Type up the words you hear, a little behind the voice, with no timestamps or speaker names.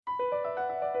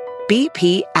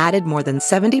BP added more than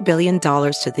 $70 billion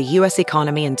to the U.S.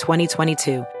 economy in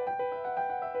 2022.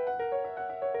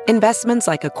 Investments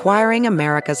like acquiring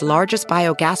America's largest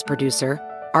biogas producer,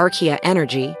 Archaea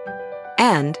Energy,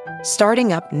 and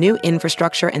starting up new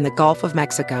infrastructure in the Gulf of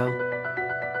Mexico.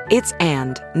 It's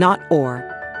and, not or.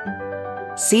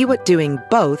 See what doing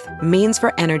both means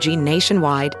for energy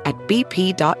nationwide at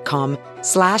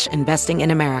bp.com/investing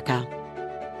in America.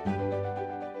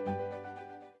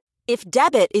 If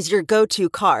debit is your go-to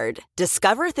card,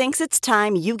 Discover thinks it's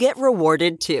time you get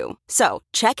rewarded too. So,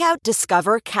 check out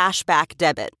Discover Cashback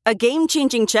Debit, a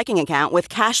game-changing checking account with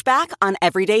cashback on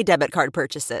everyday debit card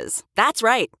purchases. That's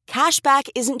right, cashback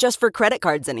isn't just for credit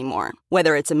cards anymore.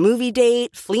 Whether it's a movie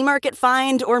date, flea market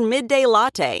find, or midday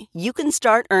latte, you can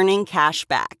start earning cash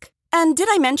back. And did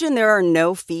I mention there are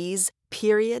no fees,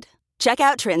 period? Check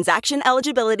out transaction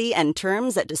eligibility and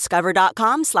terms at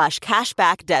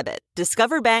discover.com/cashbackdebit.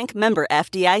 Discover Bank, member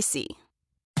FDIC.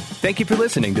 Thank you for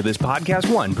listening to this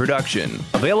Podcast One production.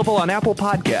 Available on Apple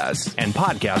Podcasts and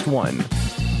Podcast One.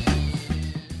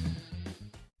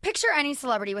 Picture any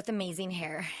celebrity with amazing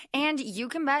hair, and you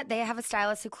can bet they have a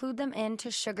stylist who clued them in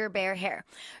to Sugar Bear Hair.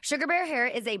 Sugar Bear Hair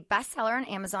is a bestseller on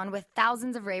Amazon with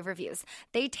thousands of rave reviews.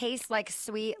 They taste like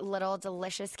sweet, little,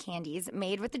 delicious candies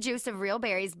made with the juice of real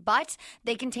berries, but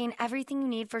they contain everything you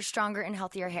need for stronger and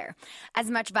healthier hair. As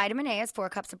much vitamin A as 4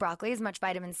 cups of broccoli, as much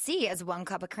vitamin C as 1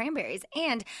 cup of cranberries,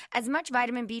 and as much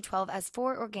vitamin B12 as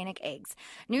 4 organic eggs.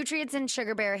 Nutrients in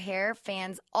Sugar Bear Hair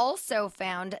fans also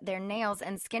found their nails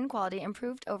and skin quality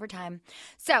improved over time.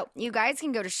 So you guys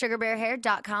can go to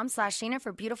sugarbearhair.com/Sheena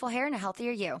for beautiful hair and a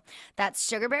healthier you. That's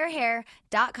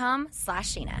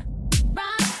sugarbearhair.com/Sheena.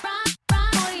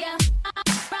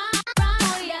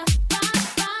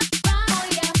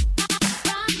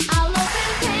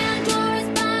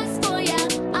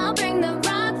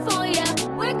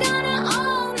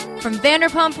 From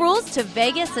Vanderpump Rules to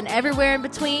Vegas and everywhere in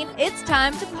between, it's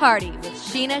time to party with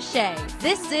Sheena Shea.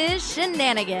 This is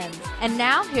Shenanigans. And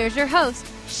now, here's your host,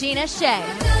 Sheena Shea.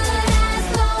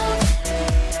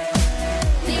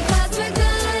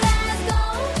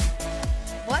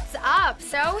 What's up?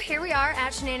 So here we are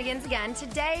at Shenanigans again.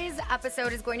 Today's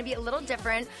episode is going to be a little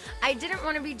different. I didn't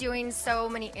want to be doing so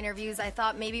many interviews. I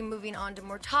thought maybe moving on to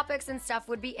more topics and stuff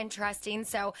would be interesting.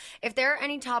 So if there are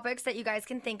any topics that you guys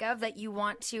can think of that you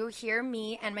want to hear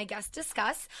me and my guests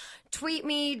discuss, tweet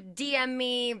me, DM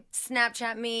me,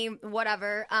 Snapchat me,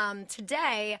 whatever.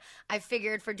 Today, I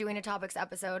figured for doing a topics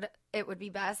episode, it would be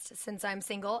best, since I'm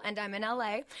single and I'm in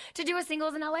LA, to do a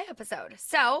Singles in LA episode.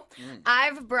 So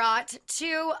I've brought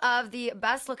 2 of the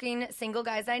best looking single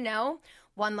guys I know.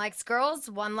 One likes girls,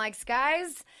 one likes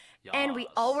guys, and we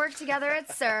all work together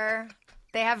at SUR.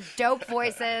 They have dope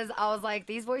voices. I was like,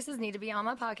 these voices need to be on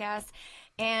my podcast.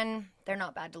 And they're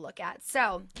not bad to look at.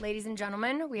 So, ladies and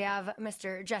gentlemen, we have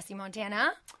Mr. Jesse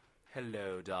Montana.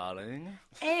 Hello, darling.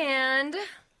 And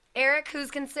Eric, who's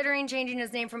considering changing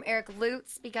his name from Eric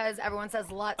Lutz because everyone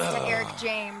says Lutz to Eric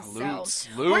James. Lutz.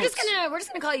 So we're just gonna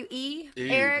call you E.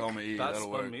 Eric. Call me E. That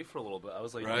spun me for a little bit. I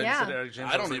was like, right? Yeah. Eric James.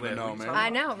 I don't even know, man. I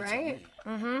know, right?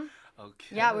 Mm-hmm.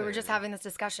 Okay. Yeah, we were just having this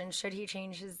discussion. Should he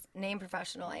change his name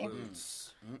professionally?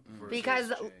 Lutz.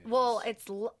 Because, well, it's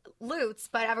Lutz,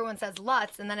 but everyone says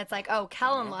Lutz, and then it's like, oh,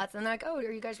 Kellen Lutz, and they're like, oh,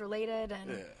 are you guys related?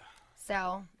 And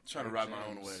so trying to ride my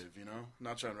own wave, you know,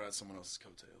 not trying to ride someone else's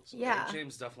coattails. Yeah, Eric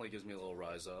James definitely gives me a little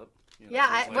rise up. You know,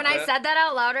 yeah, when I said that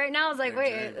out loud right now, I was like,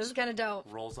 wait, James. this is kind of dope.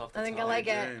 Rolls off the I think tongue. I like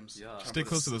it. James. Yeah. Stay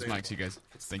close to those mics, you guys.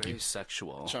 It's Thank very you.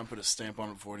 sexual. Trying to put a stamp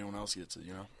on it before anyone else gets it,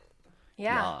 you know.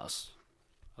 Yeah. Yes.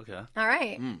 Okay. All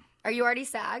right. Are you already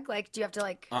SAG? Like, do you have to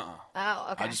like? Oh,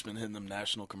 okay. I just been hitting them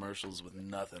national commercials with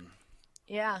nothing.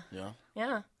 Yeah. Yeah.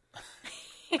 Yeah.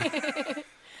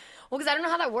 Well, because I don't know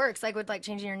how that works, like with like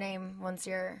changing your name once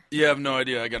you're. Yeah, I have no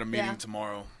idea. I got a meeting Yeah.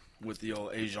 tomorrow with the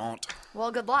old agent.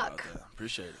 Well, good luck.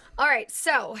 Appreciate it. All right,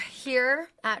 so here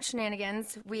at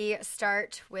Shenanigans, we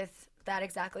start with that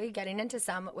exactly, getting into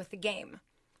some with the game.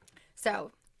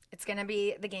 So it's going to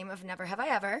be the game of Never Have I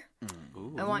Ever.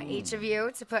 I want each of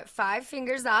you to put 5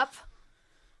 fingers up.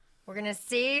 We're going to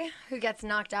see who gets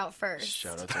knocked out first.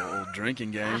 Shout out to old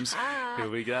drinking games. Here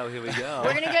we go. Here we go.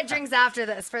 We're going to get drinks after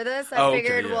this. For this, I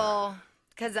figured we'll,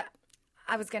 because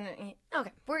I was going to,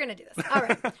 okay, we're going to do this. All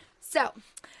right. So,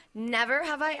 never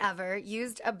have I ever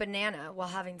used a banana while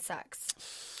having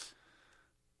sex.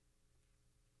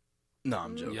 No,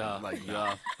 I'm joking. Yeah. Like,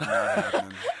 Yeah. not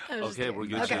happening. Okay, we're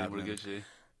good. Okay. We're good.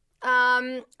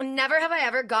 Never have I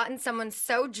ever gotten someone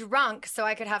so drunk so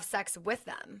I could have sex with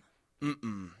them.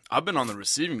 I've been on the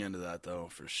receiving end of that, though,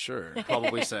 for sure.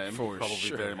 Probably same. For Probably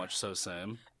sure. very much so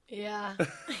same. Yeah.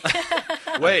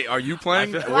 Wait, are you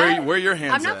playing? Where are your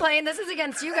hands I'm not at? playing. This is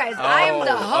against you guys. I'm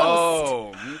the host.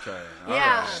 Oh, okay. All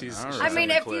Yeah. right. She's All right. I mean,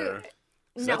 if clear. you.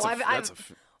 No, That's a- I've. that's a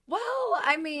f- Well,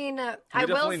 I mean, I will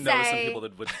definitely know some say. people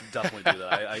that would definitely do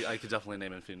that. I could definitely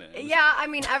name a few names. Yeah, I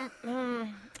mean,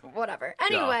 whatever.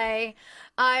 Anyway,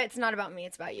 it's not about me.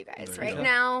 It's about you guys right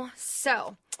now.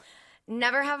 So,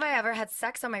 never have I ever had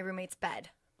sex on my roommate's bed.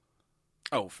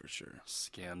 Oh, for sure.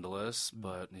 Scandalous,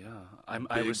 but yeah, I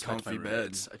Big, respect my comfy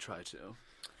roommates. bed. I try to.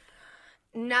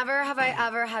 Never have I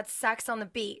ever had sex on the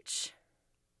beach.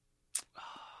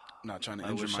 Not trying to I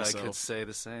injure wish myself. I could say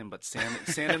the same, but sand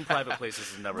in private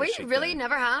places is never. a Wait, chic really? thing.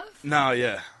 Never have? No,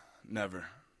 yeah, never.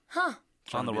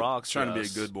 On the rocks. Trying to be a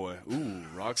yes. good boy. Ooh,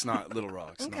 rocks, not little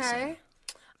rocks. not Okay. saying.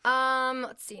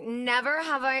 Let's see. Never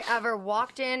have I ever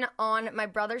walked in on my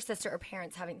brother, sister, or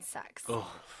parents having sex.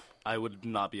 Oh, I would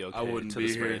not be okay. I wouldn't to be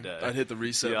this very here. day. I'd hit the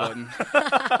reset Yeah. button.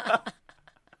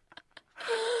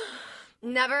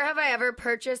 Never have I ever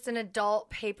purchased an adult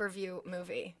pay-per-view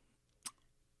movie.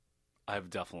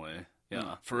 I've definitely,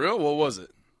 yeah. For real? What was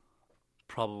it?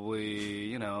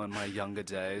 Probably, in my younger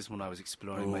days when I was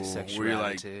exploring my Ooh,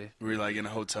 sexuality. were you like in a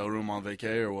hotel room on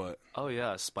vacay or what? Oh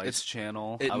yeah, Spice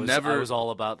Channel. it I never- was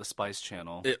all about the Spice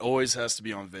Channel. It always has to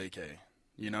be on vacay.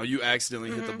 You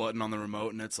accidentally hit the button on the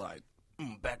remote and it's like,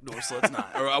 backdoor sluts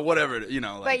not. Or whatever,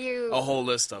 like a whole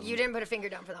list of them. You didn't put a finger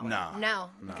down for that one? No. No.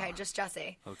 Okay, just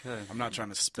Jesse. Okay. I'm not trying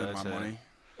to spend my That's it. money.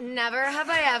 Never have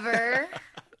I ever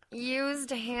used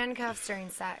handcuffs during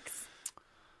sex.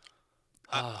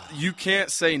 You can't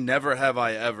say never have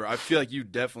I ever. I feel like you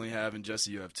definitely have, and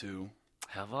Jesse, you have too.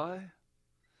 Have I?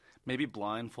 Maybe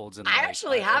blindfolds and I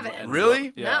actually haven't. and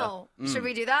Really? Yeah. No. Should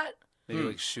we do that? Maybe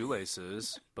like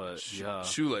shoelaces, but yeah.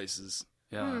 Shoelaces.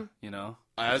 Yeah,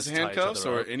 As just tie each handcuffs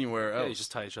other or up. anywhere Yeah, else? you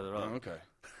just tie each other up. Oh,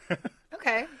 okay.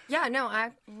 Okay. Yeah, no,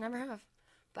 I never have.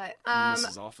 But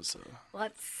Mrs. Officer.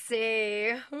 let's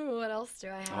see. Ooh, what else do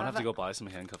I have? I'm gonna have to go buy some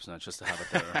handcuffs now just to have it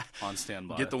there on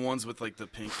standby. Get the ones with like the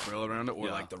pink frill around it, or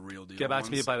Yeah. like the real deal. Get back to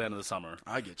me ones. by the end of the summer.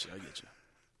 I get you.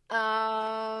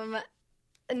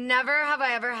 Never have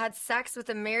I ever had sex with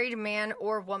a married man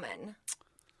or woman.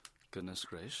 Goodness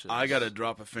gracious. I gotta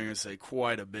drop a finger and say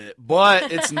quite a bit, but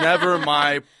it's never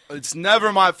my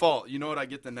fault. You know what I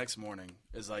get the next morning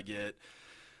is I get,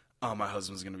 oh, my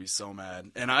husband's gonna be so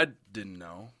mad, and I didn't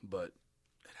know, but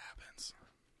it happens.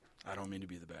 I don't mean to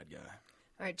be the bad guy.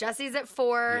 All right, Jesse's at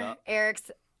 4, Yeah. Eric's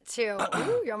 2.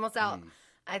 Ooh, you're almost out.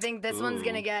 I think this one's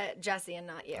going to get Jesse and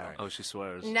not you. Oh, she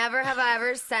swears. Never have I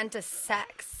ever sent a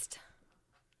sext.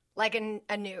 Like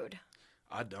a nude.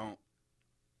 I don't.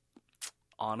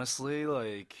 Honestly,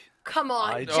 like Come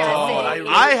on, I Jesse. don't.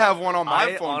 I have one on my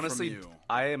I phone honestly, from you.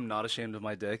 I am not ashamed of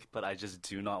my dick, but I just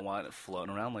do not want it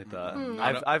floating around like that. Hmm.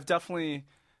 I've definitely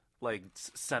like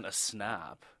sent a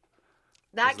snap.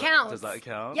 that counts. Does that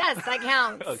count? Yes, that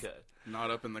counts. Okay.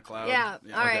 Not up in the cloud. Yeah,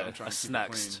 all right. I'm trying A to keep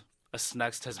it clean. snext. A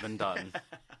snext has been done.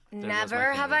 Never my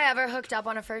have finger. I ever hooked up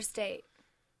on a first date.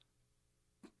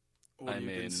 What I do you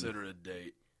mean- consider a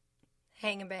date?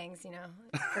 Hang and bangs,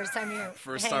 First time you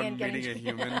First hanging, time getting- meeting a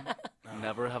human.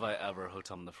 Never have I ever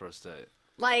hooked up on the first date.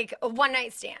 Like a one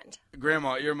night stand.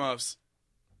 Grandma, earmuffs.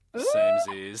 Same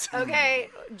Z's. Okay,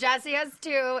 Jesse has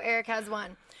 2, Eric has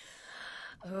 1.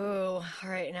 Ooh, all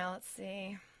right, now let's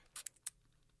see.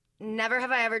 Never have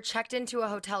I ever checked into a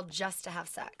hotel just to have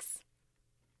sex.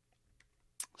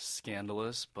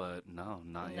 Scandalous, but no,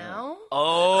 not yet. No?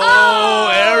 Oh,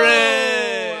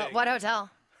 Eric! What hotel?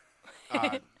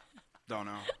 Don't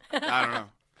know. I don't know.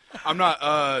 I'm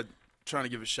not trying to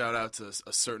give a shout out to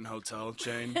a certain hotel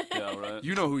chain. Yeah, right.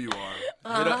 You know who you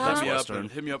are. Hit me up. Western.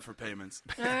 Hit me up for payments.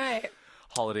 All right.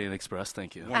 Holiday Inn Express,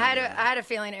 thank you. I had a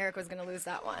feeling Eric was going to lose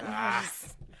that one. I was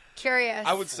just curious.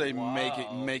 I would say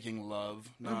making love,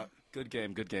 not Good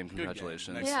game,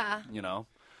 congratulations. Next- Yeah.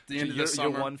 the end of the You're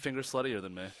summer. one finger sluttier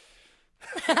than me.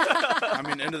 I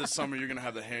mean, end of the summer, you're gonna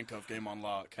have the handcuff game on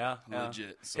lock. Yeah.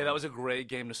 Legit. So. Okay, that was a great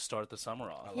game to start the summer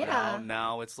off. Yeah.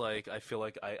 Now it's like I feel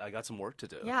like I got some work to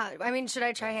do. Yeah, I mean, should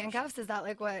I try handcuffs? Is that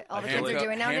like what all the kids are Handcuff-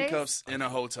 doing nowadays? Handcuffs in a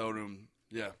hotel room.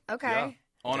 Yeah. Okay, Yeah.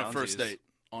 On a first Downsies. date.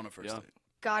 On a first Yeah. date.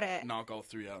 got it. Knock all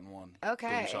 3 out in one.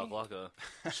 Okay. Boom shakalaka.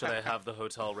 Should I have the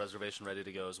hotel reservation ready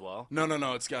to go as well? No.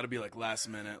 It's got to be like last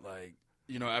minute. Like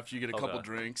after you get a couple Okay.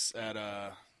 drinks at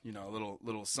a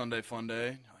little Sunday fun day.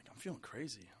 You're like, I'm feeling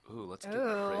crazy. Ooh, let's get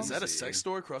Ooh. crazy. Is that a sex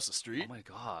store across the street? Oh my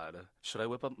god. Should I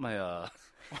whip up my Oh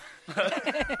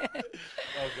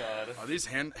god. Are these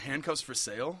handcuffs for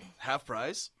sale? Half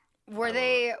price? Were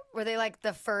they like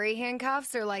the furry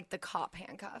handcuffs or like the cop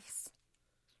handcuffs?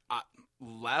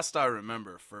 Last I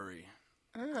remember, furry.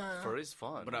 Furry's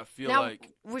fun. But I feel Now, like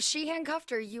was she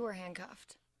handcuffed or you were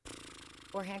handcuffed?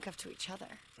 or handcuffed to each other?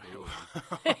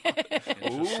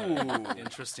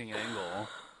 Interesting angle.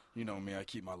 You know me, I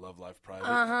keep my love life private.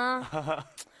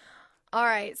 All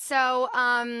right, so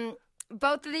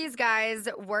both of these guys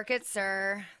work at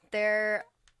SUR.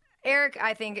 Eric,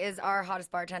 I think, is our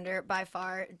hottest bartender by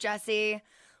far. Jesse,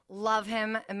 love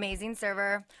him, amazing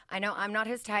server. I know I'm not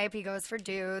his type. He goes for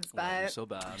dudes, but You're so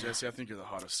bad. Jesse, I think you're the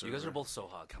hottest server. You guys are both so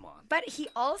hot. Come on. But he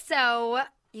also,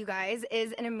 you guys,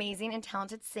 is an amazing and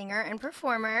talented singer and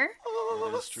performer.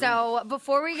 That is true. So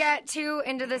before we get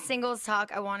into the singles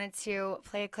talk, I wanted to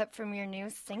play a clip from your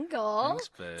new single. Thanks,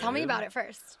 babe. Tell me about it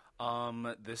first.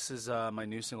 This is my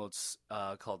new single. It's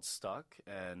called Stuck,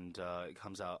 and it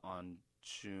comes out on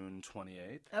June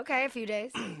 28th. Okay, a few days.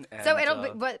 And, So it'll be,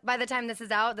 but by the time this is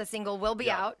out, the single will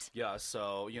be out. Yeah,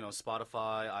 so,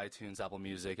 Spotify, iTunes, Apple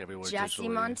Music, everywhere Jesse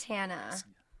digitally. Montana,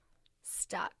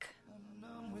 Stuck.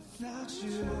 Without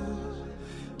you,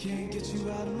 can't get you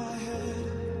out of my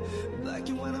head. Like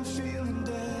it when I'm feeling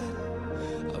dead.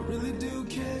 I really do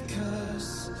care,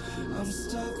 'cause I'm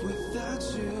stuck without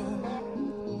you.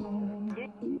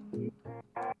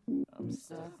 I'm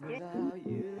stuck without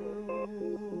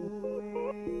you.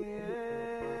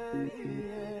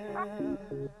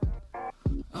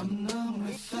 I'm numb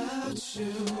without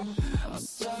you. I'm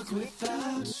stuck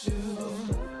without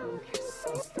you.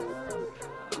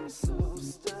 I'm so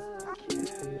stuck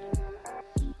here.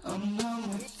 I'm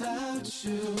numb without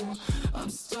you. I'm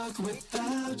stuck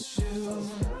without you.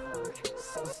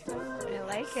 I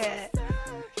like it.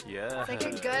 Yeah. It's like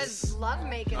a good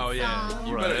love-making Oh yeah, song.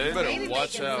 you Right. better Baby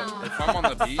watch making out. song. If I'm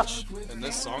on the beach and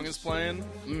this song is playing,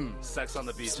 Sex on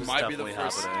the beach this is might be the definitely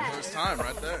first, happening. first time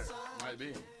right there. Might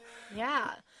be.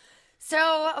 Yeah.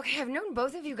 So, okay, I've known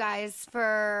both of you guys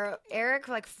for Eric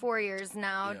for like 4 years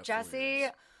now. Yeah, 4 Jesse,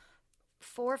 years.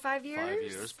 4 or 5 years? 5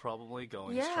 years, probably,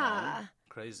 going Yeah. strong.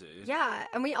 Crazy. Yeah,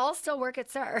 and we all still work at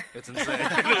SUR. It's insane.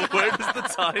 Where does the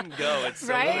time go? It's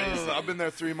so Right? crazy. I've been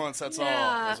there 3 months. That's all.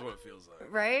 Yeah. That's what it feels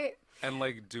like. Right? And,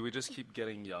 do we just keep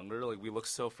getting younger? We look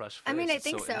so fresh-faced. I mean, I It's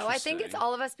think so. I think it's interesting.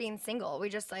 all of us being single. We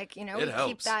just we It keep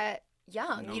helps. that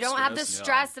young. No you don't have the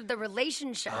stress, stress of the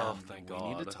relationship. Oh, thank God. We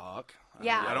need to talk.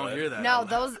 Yeah. I don't hear that. No,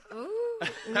 out loud. those. Ooh,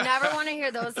 never want to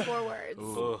hear those 4 words.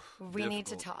 Ooh, We need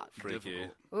to difficult. talk. freaky.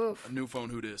 Difficult. Oof. A new phone.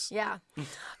 Who dis? Yeah.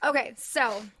 Okay,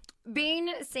 so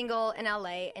being single in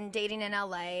LA and dating in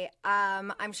LA,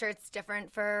 I'm sure it's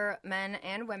different for men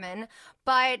and women,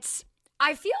 but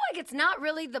I feel like it's not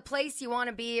really the place you want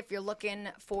to be if you're looking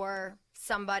for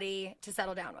somebody to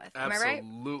settle down with. Am I right?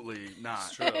 Absolutely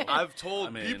not. true. I've told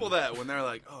I mean- people that when they're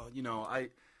like, "Oh, I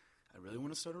really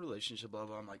want to start a relationship." Blah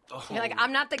blah. I'm like, "Oh, You're like,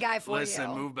 I'm not the guy for listen,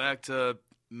 you. move back to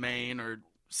Maine or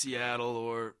Seattle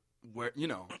or where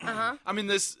Uh-huh. I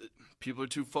mean, people are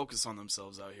too focused on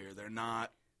themselves out here. They're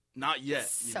not yet.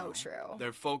 So true.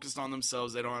 They're focused on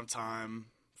themselves. They don't have time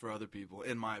for other people,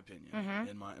 in my opinion.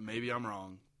 Mm-hmm. Maybe I'm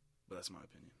wrong, but that's my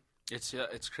opinion.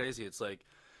 It's crazy. It's like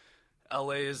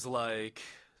LA is like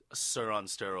SUR on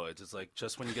steroids. It's like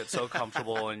just when you get so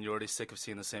comfortable and you're already sick of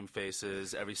seeing the same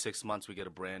faces, every 6 months we get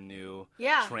a brand new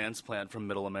Yeah. transplant from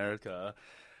Middle America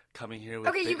coming here with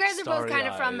Okay, you big, guys are both starry kind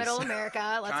of from eyes. Middle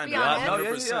America. Let's be Kinda. honest. No, yeah,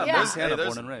 100%. Yeah. Montana, there's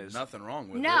born and raised. nothing wrong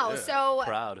with No, it. Yeah. so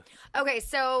Proud. okay,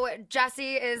 so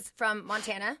Jesse is from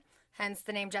Montana, hence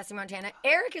the name Jesse Montana.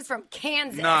 Eric is from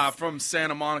Kansas. Nah, from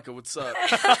Santa Monica. What's up?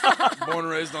 Born and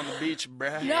raised on the beach,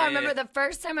 bruh. No, I remember the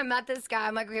first time I met this guy,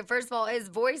 I'm like, okay, first of all, his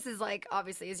voice is like,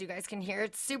 obviously, as you guys can hear,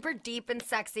 it's super deep and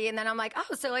sexy. And then I'm like,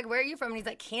 oh, so like, where are you from? And he's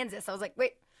like, Kansas. I was like,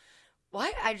 wait,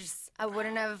 what? I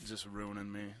wouldn't have, Just ruining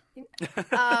me.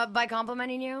 by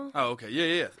complimenting you. Oh, okay.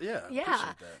 Yeah. Yeah.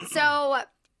 Appreciate that. So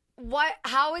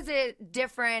how is it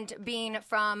different being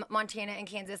from Montana and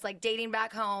Kansas, like dating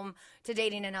back home to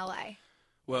dating in LA?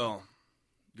 Well,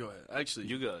 go ahead. Actually,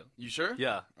 You good? You sure?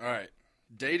 Yeah. All right.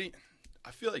 Dating.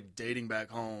 I feel like dating back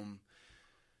home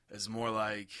is more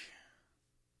like,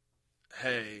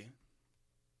 hey,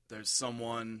 there's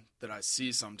someone that I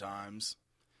see sometimes,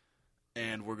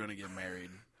 and we're gonna get married.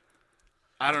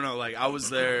 I don't know. Like I was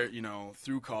there,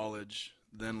 through college,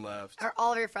 then left. Are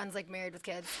all of your friends like married with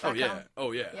kids? Oh back yeah. home?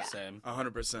 Oh yeah. Yeah. Same.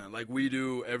 100%. Like we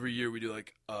do every year. We do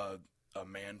like a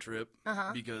man trip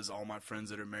because all my friends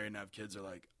that are married and have kids are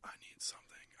like, I need something.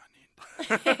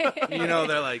 I need that.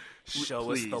 They're like,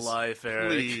 Show us the "Please, life, Eric."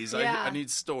 Please, Yeah. I need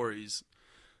stories.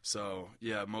 So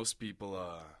yeah, most people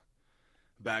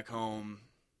back home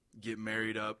get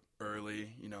married up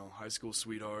early. High school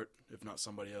sweetheart, if not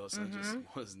somebody else. That just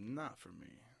was not for me.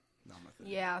 Not my thing.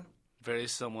 Yeah. Very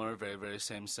similar, very, very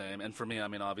same. And for me, I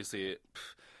mean, obviously,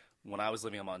 when I was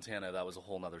living in Montana, that was a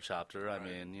whole nother chapter. I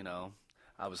mean,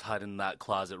 I was hiding in that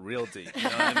closet real deep. You know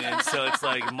what I mean? So it's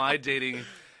like my dating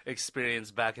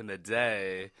experience back in the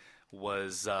day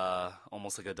was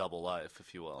almost like a double life,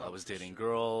 if you will. I was dating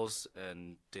girls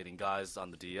and dating guys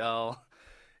on the DL.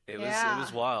 It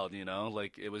was wild, you know?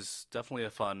 Like, it was definitely a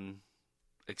fun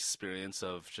experience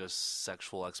of just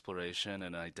sexual exploration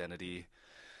and identity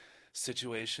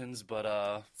situations,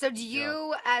 but So do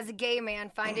you, as a gay man,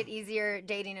 find it easier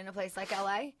dating in a place like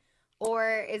LA?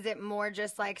 Or is it more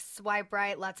just like swipe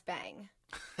right, let's bang?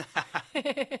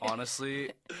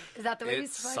 honestly, Is that the way you it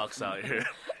swipe? sucks out here.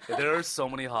 There are so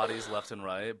many hotties left and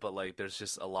right, but like there's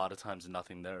just a lot of times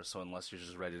nothing there. So unless you're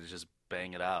just ready to just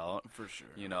bang it out, For sure.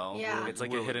 you know, Yeah. it's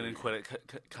like a hit it and quit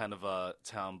it kind of a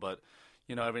town. But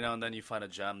you know, every now and then you find a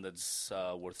gem that's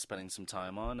worth spending some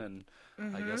time on, and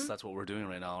I guess that's what we're doing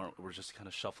right now. We're just kind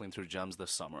of shuffling through gems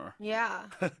this summer. Yeah.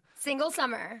 Single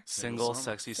summer. Single,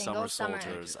 sexy Single summer summer.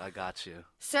 soldiers. I got you.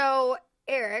 So,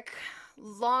 Eric,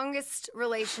 longest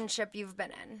relationship you've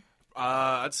been in?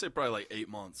 I'd say probably like 8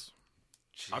 months.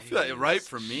 I feel like, right,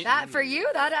 for me? That for you?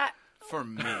 That For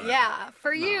me. yeah,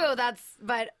 for you. That's.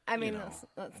 But I mean, You know,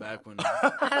 that's back when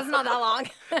that's not that long.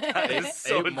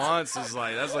 eight months is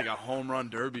like, that's like a home run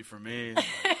derby for me.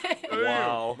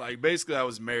 Wow. Like, basically, I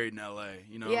was married in LA.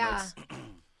 You know, Yeah.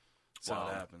 that's how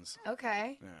it happens.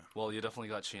 Okay. Yeah. Well, you definitely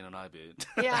got Sheen and I beat.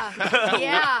 Yeah.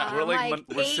 Yeah. We're like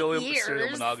we're 8 serial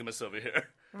years, monogamous over here.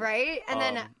 right? And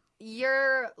then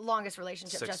your longest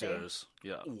relationship, 6 Jesse. years.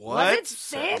 Yeah. What? it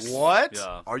 6? What?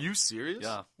 Yeah. Are you serious?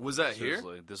 Yeah. Was that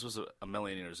Seriously, this was a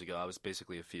million years ago. I was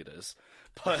basically a fetus,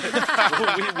 but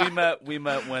we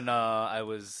met when I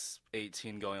was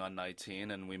 18, going on 19,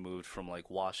 and we moved from like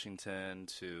Washington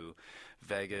to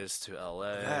Vegas to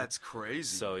LA. here? That's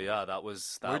crazy. So yeah, that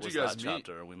was Where'd you that guys meet?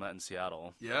 chapter. We met in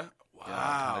Seattle. Yeah? kinda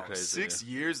Wow. crazy. 6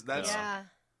 years? That's Yeah.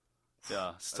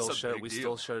 Yeah, a big we deal.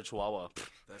 still share a Chihuahua.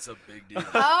 that's a big deal.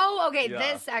 Oh, okay. Yeah.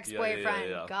 This ex-boyfriend.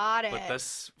 Yeah. Got it. But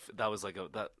that was like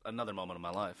another moment of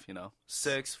my life, you know.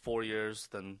 4 years,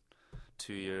 then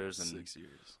 2 years, and 6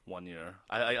 years. 1 year.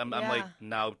 I'm Yeah. like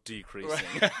now decreasing.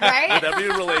 right? With every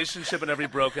relationship and every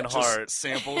broken heart, Just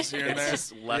samples here and it's there.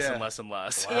 just less Yeah. and less and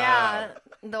less. Yeah.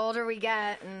 The older we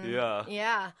get. And Yeah.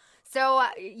 Yeah. So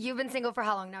you've been single for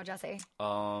how long now, Jesse?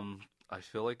 I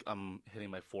feel like I'm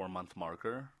hitting my 4-month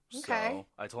marker. Okay. So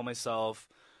I told myself,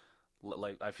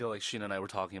 like, I feel like Sheena and I were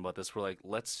talking about this. We're like,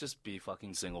 let's just be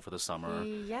fucking single for the summer.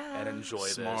 Yeah. And enjoy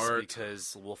Smart. this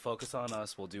because we'll focus on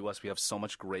us. We'll do us. We have so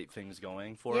much great things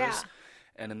going for Yeah. us.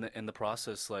 And in the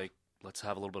process, like, let's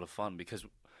have a little bit of fun because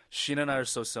Sheena and I are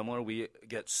so similar. We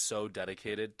get so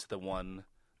dedicated to the one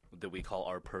that we call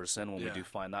our person when we Yeah. do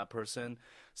find that person.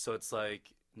 So it's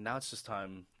like, now it's just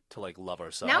time to, like, love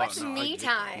ourselves. Now it's no, I me get that.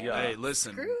 time. Yeah. Hey,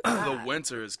 listen. Screw The that.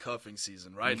 winter is cuffing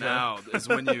season. Right Okay. now is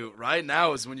when you. Right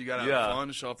now is when you gotta Yeah. have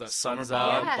fun, show off that Sun's summer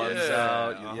out, bod. buns Yeah,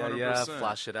 out, yeah, 100%.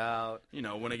 flash it out. You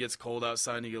know, when it gets cold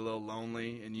outside and you get a little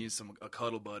lonely and you need a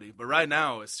cuddle buddy. But right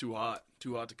now it's too hot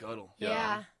to cuddle.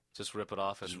 Yeah. Just rip it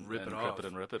off and rip it and off. rip it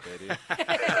and rip it, baby.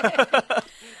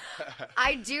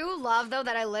 I do love, though,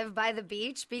 that I live by the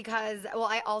beach because, well,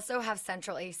 I also have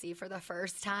central AC for the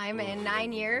first time in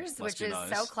 9 years, must which be is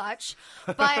nice. so clutch.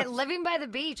 But living by the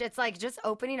beach, it's like just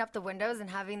opening up the windows and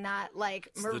having that, like,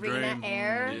 It's the marina dream.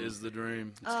 air. It is the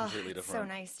dream. It's completely It's so different.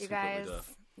 nice, you It's completely guys.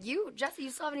 different. You, Jesse,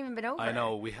 you still haven't even been over. I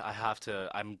know. I have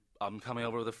to. I'm coming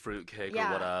over with a fruitcake Yeah.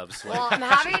 or whatever. So, Well, I'm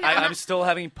having. I'm still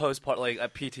having a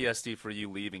PTSD for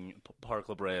you leaving Park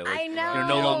La Brea. Like, I know. You're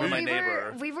no longer my we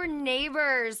neighbor. We were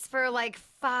neighbors for like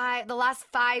the last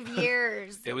 5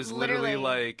 years. It was literally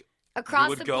like across we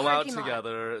would the go out parking lot.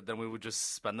 together, then we would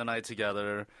just spend the night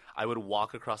together. I would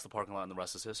walk across the parking lot, and the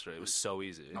rest is history. It was so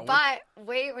easy. But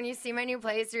wait, when you see my new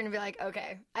place, you're gonna be like,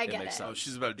 okay, I get makes it. sense. Oh,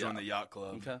 she's about to join Yeah. the yacht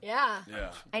club. Okay. Yeah.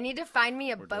 Yeah. I need to find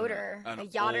me a boater, An a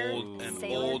yachter, old,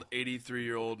 sailor.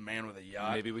 83-year-old man with a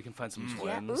yacht. Maybe we can find some Yeah.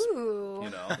 twins. Ooh. You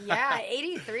know. Yeah,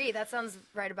 83. That sounds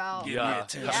right about. Give me Yeah,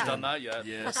 attention. haven't done that yet.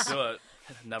 Yes. Let's do it.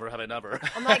 Never have I never.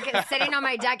 I'm like sitting on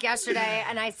my deck yesterday,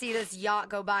 and I see this yacht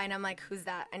go by, and I'm like, "Who's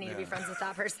that? I need to be Yeah. friends with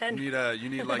that person." You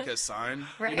need like a sign.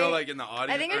 Right. You know, like in the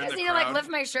audience. I think or I in just the need to like crowd. lift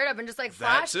my shirt up and just like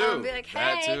That flash them, too. be like,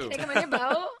 That "Hey, too. can I come on your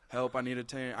boat?" Help! I need a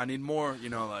tan. I need more. You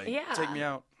know, like Yeah. take me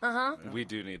out. We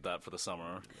do need that for the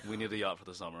summer. We need a yacht for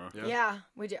the summer. Yeah. Yeah,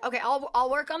 we do. Okay, I'll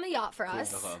work on the yacht for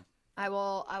us. Okay. I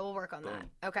will work on that.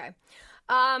 Okay.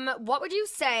 What would you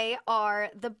say are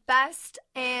the best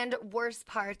and worst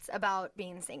parts about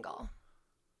being single?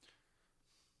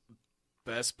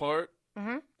 Best part.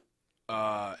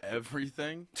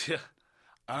 Everything. Yeah.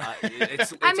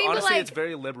 It's I mean, but, honestly, like- it's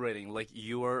very liberating. Like,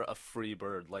 you are a free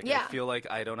bird. Like, Yeah. I feel like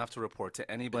I don't have to report to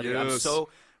anybody. Yes.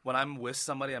 When I'm with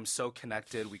somebody, I'm so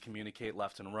connected. We communicate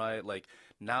left and right. Like,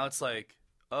 now it's like,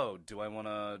 oh, do I want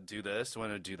to do this? Do I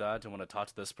want to do that? Do I want to talk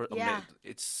to this person? Yeah.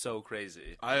 It's so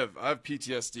crazy. I have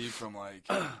PTSD from like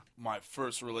my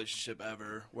first relationship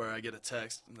ever, where I get a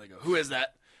text and they go, "Who is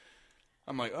that?"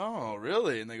 I'm like, "Oh,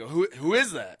 really?" And they go, "Who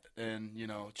is that?" And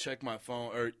check my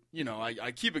phone, or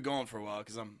I keep it going for a while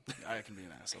because I can be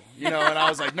an asshole, And I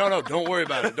was like, "No, don't worry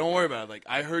about it. Don't worry about it. Like,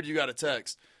 I heard you got a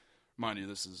text. Mind you,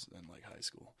 this is in like high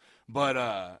school." But,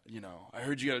 I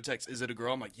heard you got a text. Is it a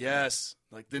girl? I'm like, yes.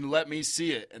 Like, then let me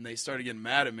see it. And they started getting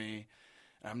mad at me.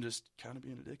 And I'm just kind of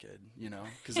being a dickhead,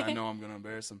 because I know I'm going to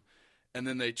embarrass them. And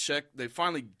then they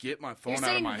finally get my phone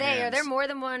out of my hands. Are there more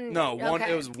than one? No, one.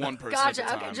 Okay. It was one person Gotcha. at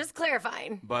the time. Okay, just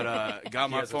clarifying. But got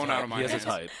my phone out of my hands. He has a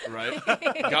type.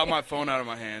 Right? Got my phone out of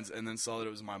my hands and then saw that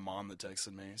it was my mom that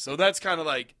texted me. So that's kind of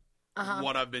like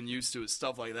what I've been used to, is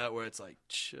stuff like that where it's like,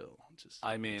 chill.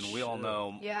 I mean, we all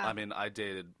know. Yeah. I mean, I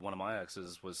dated one of my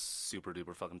exes, was super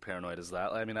duper fucking paranoid as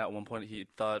that. I mean, at one point he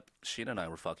thought Sheena and I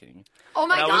were fucking. Oh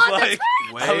my and God, I was that's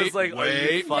like, I was like, are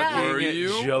you fucking were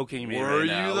you joking me Were right you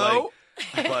now? though?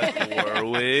 But were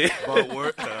we? But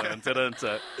were Dun, dun, dun,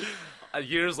 dun.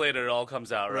 Years later, it all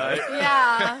comes out, right?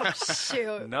 Yeah.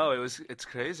 Shoot. No, it's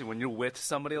crazy when you're with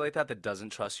somebody like that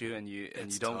doesn't trust you, and you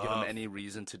don't give them tough. any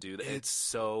reason to do that.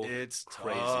 It's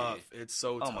crazy. Tough. It's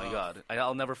so tough. Oh my God,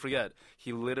 I'll never forget.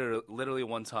 He literally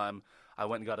one time, I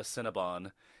went and got a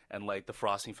Cinnabon, and like the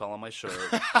frosting fell on my shirt.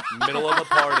 middle of a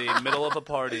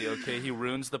party. Okay, he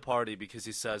ruins the party because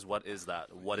he says, "What is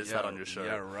that? What is that on your shirt?"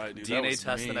 Yeah, right. Dude, DNA that was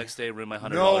test me. the next day, ruined my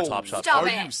 $100 No, Top Shop. Stop Are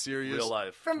it. you serious? Real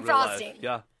life. From Real frosting. Life.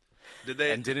 Yeah. Did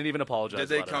they? And didn't even apologize. Did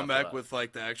they about it come after back that. with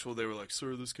like the actual? They were like,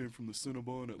 "Sir, this came from the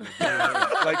Cinnabon."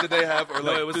 Like, did they have? Or like,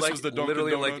 No, it was this like was the Dunkin'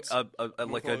 literally Donuts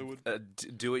like Hollywood? a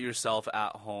do-it-yourself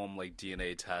at home like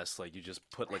DNA test. Like you just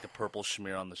put like a purple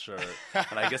smear on the shirt,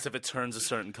 and I guess if it turns a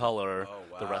certain color,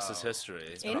 the rest is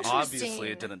history. But obviously,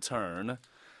 it didn't turn.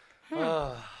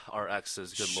 Our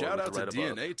exes, good Shout lord, out with to the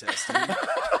right above. DNA testing.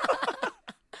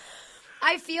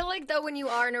 I feel like, though, when you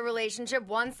are in a relationship,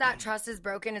 once that trust is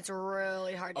broken, it's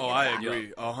really hard to get I back.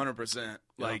 agree, 100%.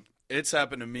 Like, it's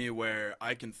happened to me where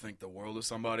I can think the world of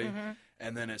somebody,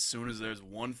 and then as soon as there's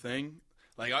one thing,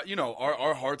 like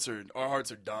our hearts are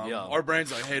dumb. Yeah. Our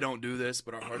brains are like, hey, don't do this,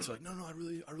 but our hearts are like, no,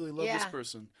 I really love this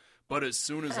person. But as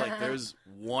soon as like there's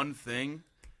one thing,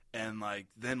 and like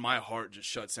then my heart just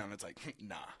shuts down. It's like,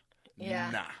 nah,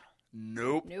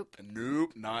 nope,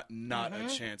 not a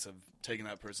chance of taking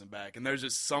that person back. And there's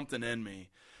just something in me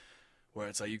where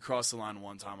it's like you cross the line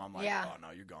one time, I'm like, oh no,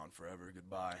 you're gone forever,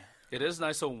 goodbye. It is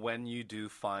nice. So when you do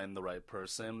find the right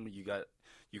person,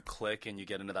 you click and you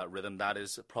get into that rhythm. That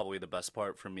is probably the best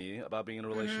part for me about being in a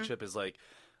relationship is like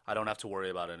I don't have to worry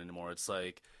about it anymore. It's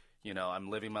like, I'm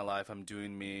living my life, I'm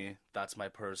doing me, that's my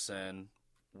person.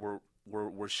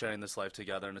 We're sharing this life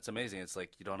together, and it's amazing. It's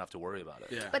like you don't have to worry about it.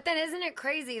 Yeah. But then isn't it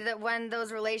crazy that when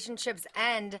those relationships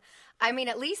end, I mean,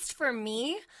 at least for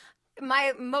me,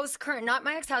 my most current, not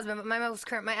my ex-husband, but my most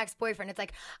current, my ex-boyfriend, it's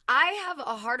like I have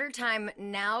a harder time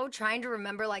now trying to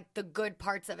remember like the good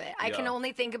parts of it. I can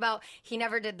only think about he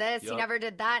never did this, he never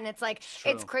did that, and it's like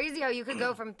it's crazy how you could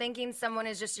go from thinking someone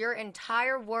is just your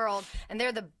entire world and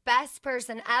they're the best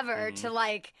person ever to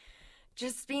like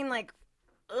just being like,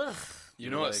 ugh. You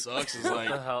know what sucks is what like,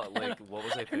 the hell? Like, what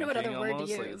was I thinking? know what other word to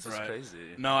Almost like use. it's just crazy.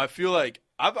 No, I feel like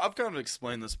I've kind of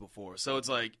explained this before. So it's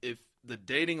like if the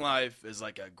dating life is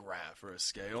like a graph or a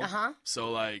scale.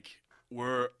 So like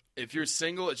if you're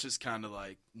single, it's just kind of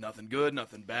like nothing good,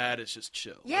 nothing bad. It's just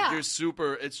chill. Yeah. Like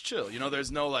it's chill.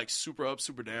 There's no like super ups,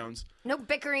 super downs. No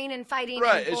bickering and fighting.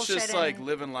 Right. And it's just bullshitting. like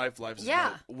living life. Life's Yeah.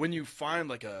 dope. When you find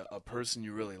like a person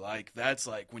you really like, that's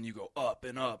like when you go up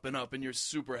and up and up and you're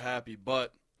super happy.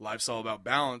 But life's all about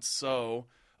balance. So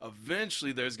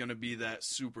eventually there's going to be that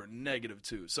super negative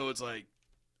too. So it's like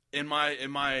in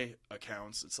my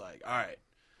accounts, it's like, all right,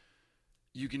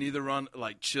 you can either run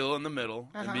like chill in the middle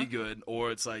and be good,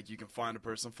 or it's like you can find a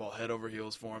person, fall head over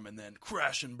heels for them, and then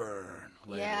crash and burn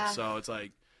later. Yeah. So it's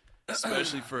like,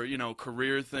 especially for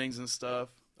career things and stuff,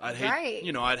 I'd hate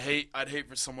Right. I'd hate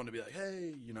for someone to be like,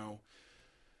 hey,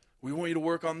 we want you to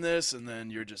work on this, and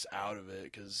then you're just out of it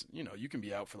because you can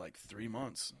be out for like 3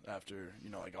 months after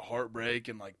like a heartbreak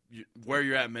and like where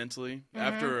you're at mentally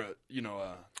after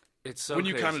It's so when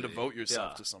you kind of crazy. devote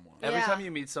yourself to someone. Every Yeah. time you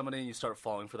meet somebody and you start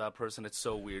falling for that person, it's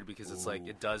so weird because it's like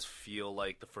it does feel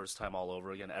like the first time all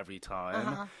over again every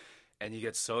time. And you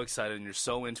get so excited and you're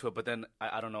so into it. But then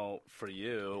I don't know for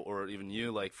you or even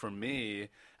you, like for me,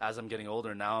 as I'm getting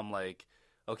older now, I'm like,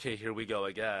 okay, here we go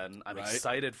again. I'm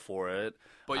excited for it.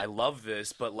 But I love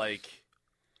this, but like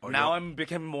Now I'm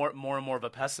becoming more and more of a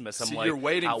pessimist. I'm See, like, you're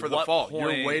waiting for the fall.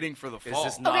 You're waiting for the fall.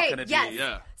 Is this not going to yes. be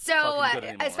So, fucking good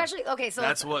anymore? especially, so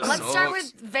That's what let's sucks. start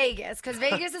with Vegas, because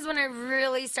Vegas is when I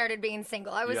really started being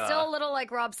single. I was still a little,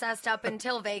 like, obsessed up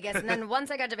until Vegas, and then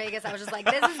once I got to Vegas, I was just like,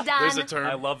 this is done. There's a term.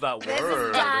 I love that This is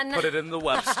word. done. Put it in the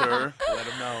Webster. Let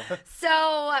him know.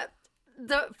 So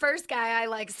the first guy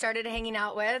I started hanging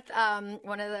out with,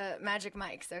 one of the Magic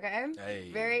Mikes, okay?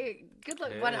 Hey. Very good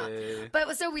look. Hey. Whatnot.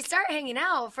 But so we start hanging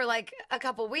out for like a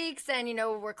couple weeks and,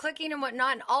 we're clicking and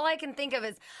whatnot. And all I can think of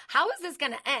is, how is this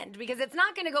going to end? Because it's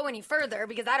not going to go any further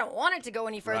because I don't want it to go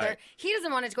any further. Right. He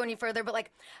doesn't want it to go any further. But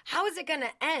like, how is it going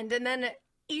to end? And then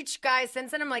each guy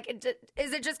since then, I'm like,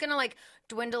 is it just going to like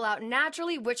dwindle out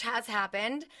naturally, which has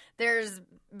happened. There's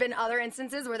been other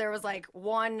instances where there was like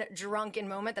one drunken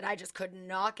moment that I just could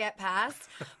not get past.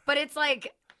 But it's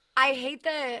like, I hate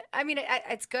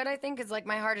it's good, I think, because like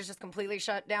my heart is just completely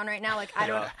shut down right now. Like I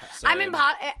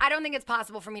don't think it's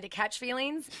possible for me to catch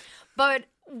feelings. But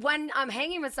when I'm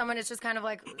hanging with someone, it's just kind of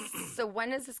like, so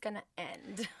when is this going to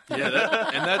end?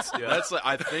 That's like,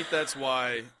 I think that's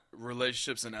why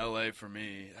relationships in LA for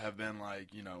me have been like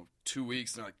 2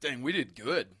 weeks and they're like, dang, we did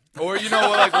good, or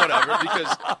like whatever,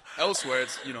 because elsewhere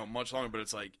it's much longer, but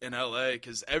it's like in LA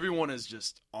because everyone is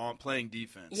just on playing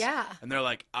defense, and they're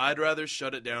like, I'd rather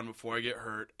shut it down before I get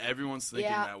hurt. Everyone's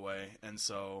thinking that way, and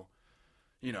so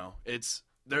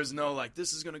there's no like,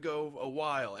 this is gonna go a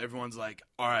while. Everyone's like,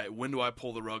 all right, when do I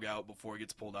pull the rug out before it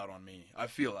gets pulled out on me? I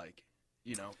feel like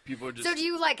people are just. So do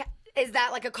you is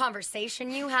that like a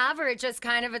conversation you have, or it just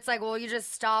kind of, it's like, well, you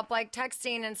just stop like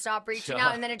texting and stop reaching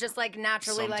out, and then it just like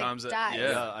naturally Sometimes dies?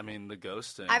 Yeah, I mean, the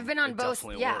ghosting. I've been on both,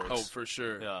 definitely yeah. works. Oh, for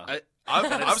sure. Yeah.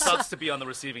 I've sucks to be on the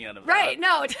receiving end of right,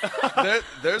 that. no.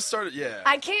 there's started, yeah.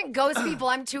 I can't ghost people.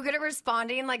 I'm too good at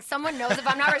responding. Like, someone knows if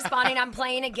I'm not responding, I'm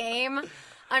playing a game.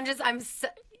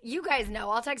 You guys know.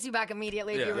 I'll text you back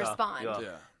immediately if you respond.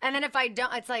 Yeah. And then if I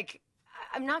don't, it's like,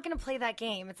 I'm not going to play that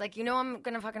game. It's like, I'm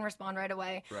going to fucking respond right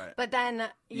away. Right. But then,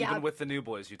 Even with the new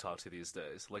boys you talk to these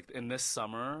days, like in this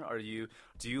summer,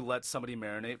 do you let somebody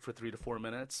marinate for 3 to 4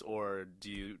 minutes, or do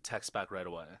you text back right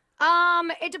away?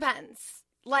 It depends.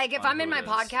 Like, if I'm in my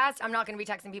podcast, I'm not going to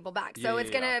be texting people back. So it's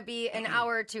going to be an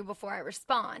hour or two before I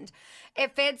respond.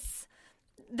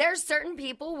 There's certain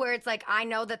people where it's like, I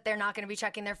know that they're not going to be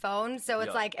checking their phone. So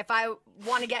it's like, if I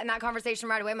want to get in that conversation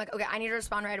right away, I'm like, okay, I need to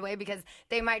respond right away, because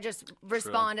they might just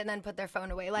respond and then put their phone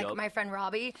away. Like my friend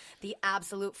Robbie, the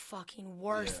absolute fucking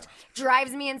worst,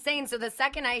 drives me insane. So the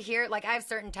second I hear, like, I have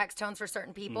certain text tones for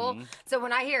certain people. So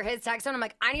when I hear his text tone, I'm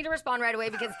like, I need to respond right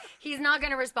away, because he's not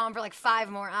going to respond for like 5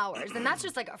 more hours. And that's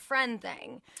just like a friend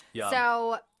thing. Yeah.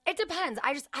 So it depends.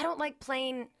 I don't like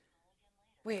playing.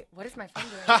 Wait, what is my phone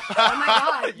doing? Oh my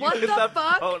god, what the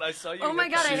fuck? Phone. I saw you. Oh my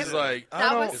god, She's like,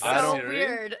 that was so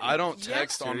weird. I don't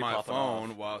text on Siri my popping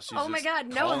phone off. while she's Oh my just god,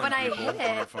 no, calling when I people hit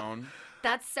on her it. phone.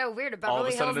 That's so weird. A All of a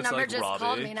Beverly sudden Hills it's number like just called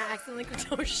Robbie. me and I accidentally clicked,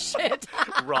 oh shit.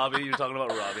 Robbie, you're talking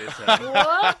about Robbie.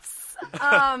 Whoops.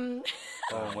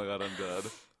 Oh my god, I'm dead.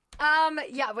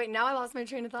 Yeah, wait, now I lost my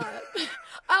train of thought.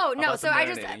 Oh, no, About so the I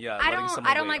just, marinating, yeah, I letting don't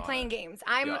someone wait like on playing it. games.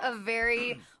 I'm Yeah. a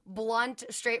very blunt,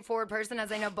 straightforward person,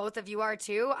 as I know both of you are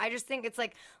too. I just think it's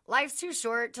like, life's too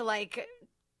short to like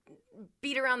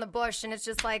beat around the bush, and it's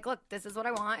just like, look, this is what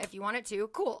I want. If you want it too,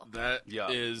 cool. That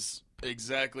is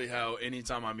exactly how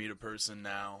anytime I meat a person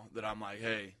now that I'm like,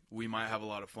 hey, we might have a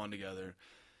lot of fun together.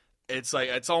 It's like,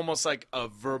 it's almost like a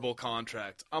verbal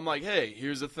contract. I'm like, hey,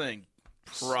 here's the thing.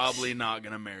 Probably not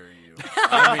going to marry you.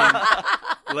 I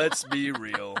mean, let's be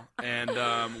real.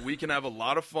 And we can have a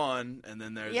lot of fun. And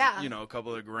then there's, a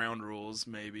couple of ground rules,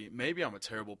 maybe. Maybe I'm a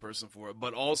terrible person for it.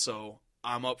 But also,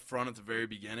 I'm up front at the very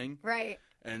beginning. Right.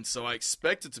 And so I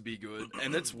expect it to be good.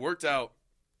 And it's worked out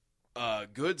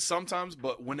good sometimes.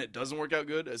 But when it doesn't work out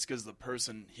good, it's because the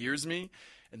person hears me.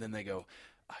 And then they go,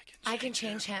 I can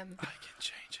change him. I can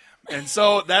change him. And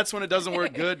so that's when it doesn't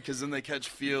work good, because then they catch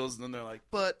feels, and then they're like,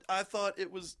 but I thought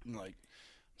it was, like,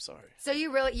 sorry. So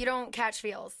you don't catch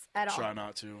feels at all? Try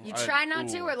not to. You try not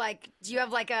to, or like, do you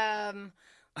have like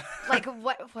like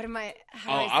what am I,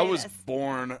 how do I say I was this?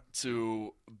 born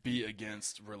to be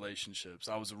against relationships.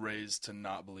 I was raised to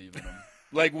not believe in them.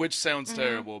 Like, which sounds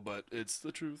terrible, but it's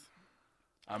the truth.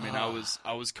 I mean, I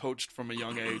was coached from a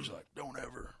young age, like, don't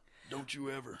you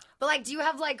ever. But, like, do you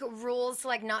have, like, rules to,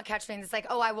 like, not catch things? It's like,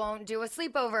 oh, I won't do a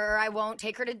sleepover, or I won't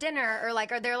take her to dinner, or,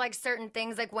 like, are there, like, certain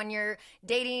things, like, when you're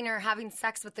dating or having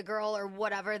sex with the girl or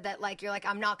whatever that, like, you're like,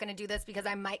 I'm not going to do this because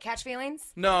I might catch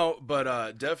feelings? No,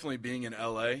 but definitely being in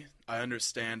LA, I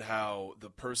understand how the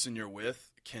person you're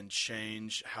with can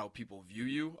change how people view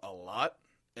you a lot.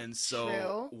 And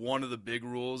so one of the big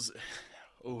rules,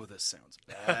 oh, this sounds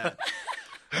bad.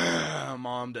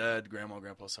 mom, dad, grandma,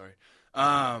 grandpa, sorry.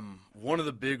 One of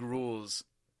the big rules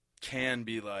can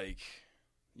be like,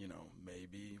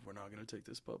 maybe we're not going to take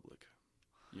this public,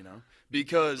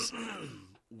 because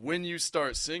when you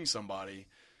start seeing somebody,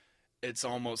 it's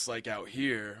almost like out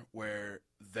here where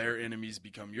their enemies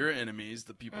become your enemies,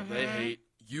 the people they hate,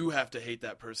 you have to hate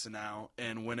that person now.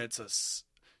 And when it's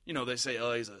they say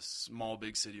LA is a small,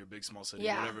 big city or big, small city,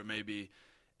 whatever it may be.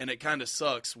 And it kind of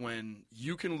sucks when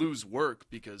you can lose work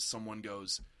because someone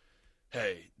goes,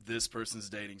 hey, this person's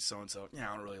dating so-and-so. Yeah,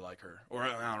 I don't really like her. Or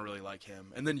I don't really like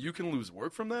him. And then you can lose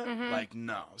work from that? Like,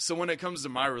 no. So when it comes to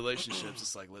my relationships,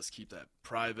 it's like, let's keep that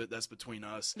private. That's between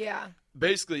us. Yeah.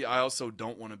 Basically, I also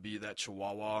don't want to be that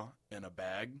chihuahua in a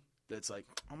bag that's like,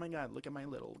 oh my God, look at my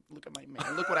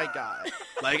man, look what I got.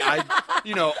 Like, I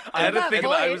had to think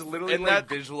about it. I was literally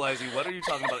visualizing, what are you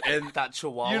talking about? And that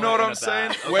chihuahua. You know what I'm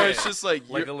saying? Okay. Where it's just like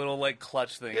a little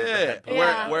clutch thing.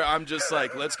 Yeah. Where I'm just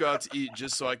like, let's go out to eat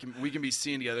just so we can be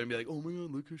seen together and be like, oh my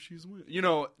God, look who she's with.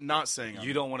 Not saying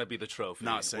you don't want to be the trophy.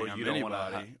 Not saying you I'm don't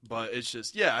anybody, but it's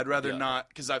just, I'd rather not,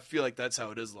 because I feel like that's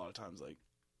how it is a lot of times. Like,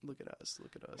 look at us.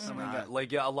 Oh my God.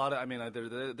 Like, a lot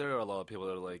of, there are a lot of people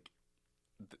that are like,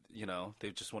 they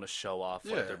just want to show off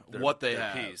their what they their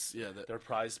have. Piece, their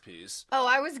prize piece. Oh,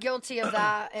 I was guilty of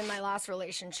that in my last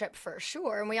relationship for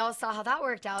sure, and we all saw how that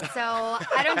worked out. So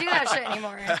I don't do that shit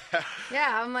anymore.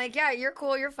 Yeah, I'm like, you're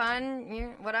cool, you're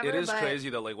fun, whatever. It is crazy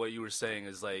though. Like what you were saying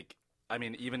is like, I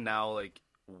mean, even now, like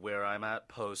where I'm at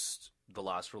post the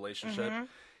last relationship,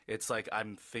 it's like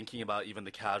I'm thinking about even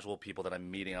the casual people that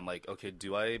I'm meeting. I'm like, okay,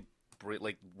 do I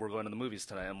we're going to the movies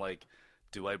tonight? I'm like,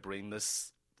 do I bring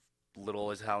this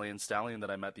little Italian stallion that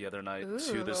I met the other night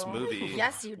to this movie?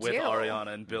 Yes, you with do. Ariana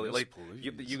and Billy. Like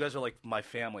you guys are like my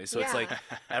family, so it's like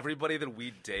everybody that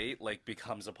we date like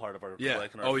becomes a part of our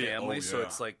family. So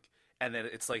it's like, and then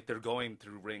it's like they're going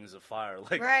through rings of fire.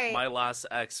 Like my last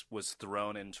ex was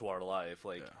thrown into our life,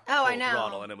 like I know,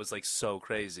 throttle, and it was like so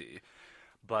crazy.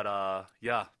 But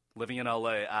living in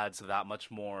LA adds that much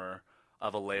more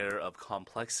of a layer of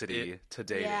complexity to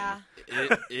dating. Yeah.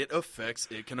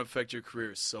 It can affect your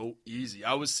career so easy.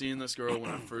 I was seeing this girl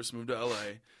when I first moved to LA,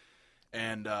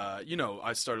 and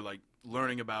I started like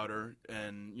learning about her,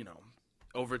 and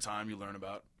over time you learn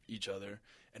about each other,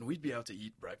 and we'd be out to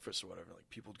eat breakfast or whatever. Like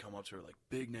people would come up to her, like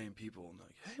big name people, and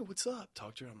like, hey, what's up?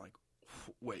 Talk to her. I'm like,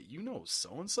 wait,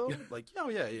 so and so? Like,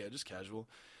 yeah, just casual.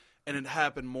 And it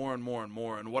happened more and more and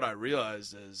more. And what I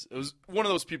realized is it was one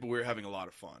of those people we were having a lot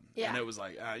of fun. Yeah. And it was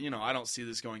like, I don't see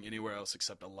this going anywhere else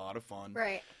except a lot of fun.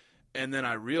 Right. And then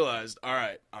I realized, all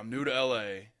right, I'm new to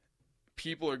LA.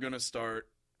 People are going to start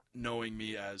knowing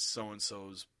me as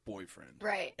so-and-so's boyfriend.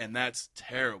 Right. And that's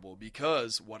terrible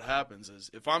because what happens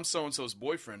is if I'm so-and-so's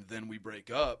boyfriend, then we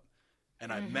break up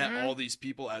and I met all these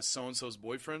people as so-and-so's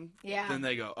boyfriend. Yeah. Then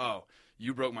they go, oh,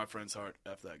 you broke my friend's heart.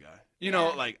 F that guy.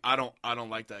 Like I don't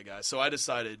like that guy. So I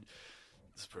decided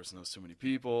this person knows too many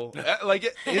people.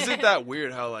 Like, isn't that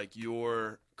weird how like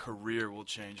your career will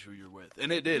change who you're with?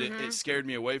 And it did. It scared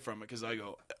me away from it because I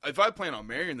go, if I plan on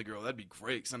marrying the girl, that'd be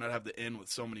great because then I'd have to end with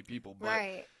so many people. But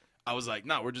I was like,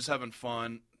 no, we're just having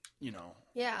fun,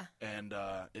 Yeah. And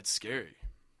it's scary.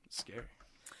 It's scary.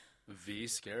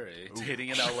 Scary. Dating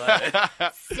in LA.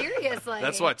 Seriously.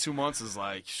 That's why 2 months is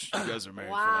like, you guys are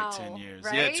married for like 10 years.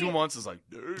 Right? Yeah, 2 months is like,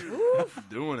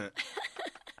 doing it.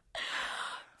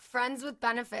 Friends with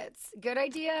benefits. Good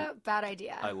idea, bad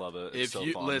idea. I love it. It's so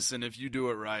fun. Listen, if you do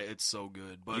it right, it's so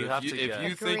good. But if you think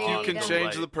Agreed. you can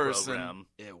change the person, program.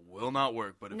 it will not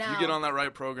work. But if you get on that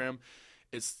right program,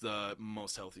 it's the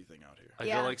most healthy thing out here. I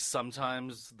feel like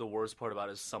sometimes the worst part about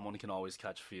it is someone can always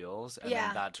catch feels, and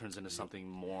then that turns into something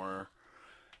more.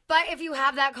 But if you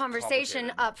have that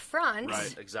conversation up front,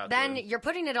 right, exactly, then you're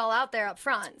putting it all out there up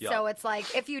front. Yeah. So it's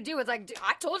like, if you do, it's like,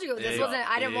 I told you this wasn't,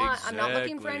 I didn't want, I'm not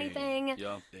looking for anything.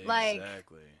 Yeah. Like,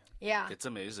 yeah. It's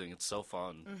amazing. It's so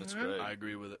fun. It's great. I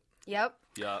agree with it. Yep.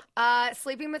 Yeah.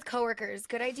 Sleeping with coworkers.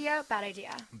 Good idea, bad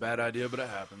idea? Bad idea, but it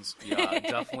happens. Yeah,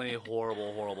 definitely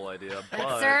horrible idea.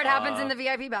 But, sir, it happens in the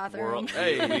VIP bathroom.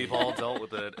 We've all dealt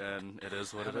with it, and it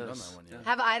is what it is. Done that one yet.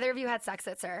 Have either of you had sex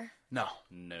at Sir? No,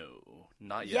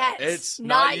 not yet. It's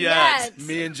not yet.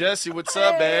 Me and Jesse, what's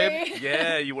up, babe?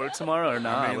 Yeah, you work tomorrow or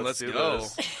not? I mean, let's go.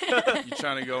 You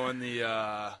trying to go in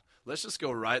the? Let's just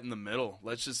go right in the middle.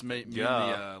 Let's just meet in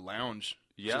the lounge.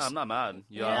 Yeah, I'm not mad.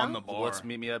 Yeah, on the bar. Let's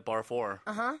meet me at bar 4.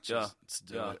 Uh-huh. Yeah. Let's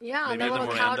do it. Yeah, Maybe the at the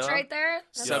little couch veranda. right there.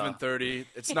 7:30.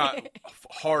 It's not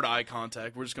hard eye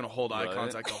contact. We're just gonna hold eye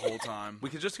contact the whole time. We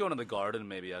could just go into the garden.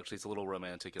 Maybe actually, it's a little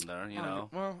romantic in there. You know.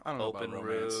 Well, I don't know Open about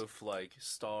romance. roof, like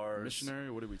stars. Missionary.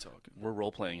 What are we talking? We're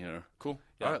role playing here. Cool.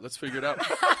 Yeah. All right, let's figure it out.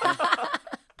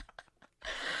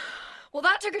 Well,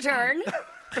 that took a turn.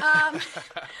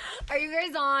 Are you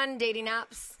guys on dating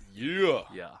apps? Yeah.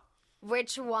 Yeah.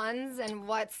 Which ones and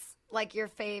what's like your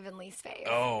fave and least fave?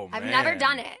 Oh, I've man. never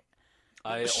done it.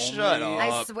 Shut up.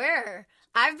 I swear.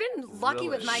 I've been lucky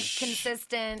with my Really?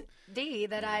 consistent D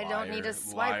that I don't need to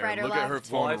swipe Liar. right or Look left. at her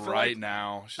phone I feel right like-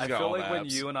 now. She's I got feel all like the when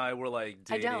apps. you and I were like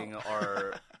I don't. dating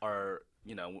our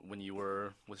you know, when you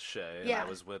were with Shay and Yeah. I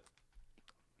was with,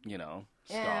 you know,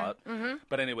 Yeah. Scott.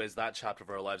 But anyways, that chapter of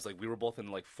our lives, like we were both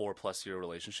in like 4+ year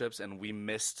relationships and we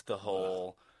missed the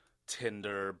whole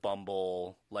Tinder,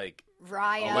 Bumble, like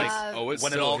Raya. it's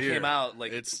when it still all here. came out,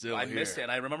 like It's still I missed it. here.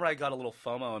 And I remember I got a little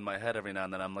FOMO in my head every now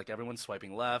and then. I'm like, everyone's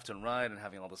swiping left and right and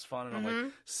having all this fun, and I'm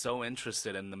like so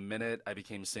interested. And the minute I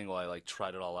became single, I like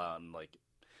tried it all out and like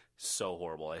so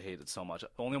horrible. I hate it so much. The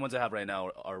only ones I have right now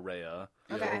are Raya,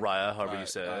 Okay. or Raya, however you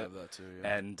say I it. have that too,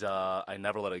 yeah. And I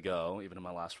never let it go, even in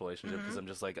my last relationship, because I'm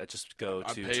just like, I just go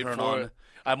I to paid turn for on. it.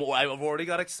 I've already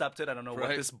got accepted. I don't know what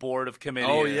Right. this board of committee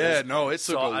Oh, is. yeah. No, it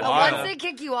took a I while. don't Once know. they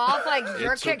kick you off, like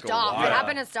you're took kicked a off. while. It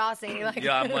happened to Stassi. Like,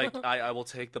 Yeah, I'm like, I will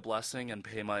take the blessing and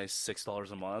pay my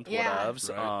 $6 a month, Yeah. whatevs.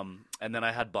 Right. And then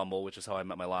I had Bumble, which is how I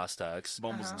met my last ex.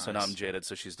 Bumble's So now nice. I'm jaded,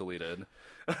 so she's deleted.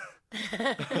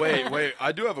 Wait.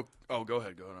 I do have a. Oh, go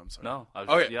ahead. I'm sorry. No, I was,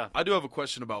 Okay. yeah. I do have a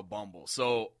question about Bumble.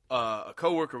 So, a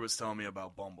coworker was telling me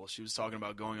about Bumble. She was talking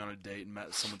about going on a date and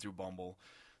met someone through Bumble.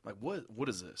 Like, what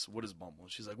is this? What is Bumble?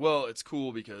 She's like, well, it's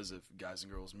cool because if guys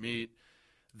and girls meet,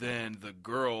 then the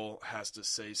girl has to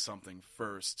say something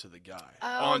first to the guy.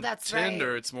 Oh, on that's Tinder,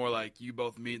 right. it's more like you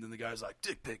both meet, and then the guy's like,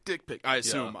 dick pic. I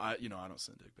assume Yeah. I don't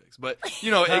send dick pics, but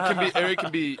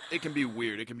it can be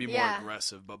weird. It can be more Yeah.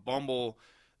 aggressive. But Bumble,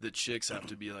 the chicks have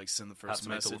to be like send the first to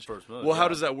make the message. first move, Well, how yeah.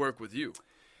 has that work with you?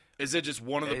 Is it just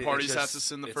one of the It parties just- has to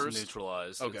send the it's first?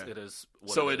 neutralized. Okay. It is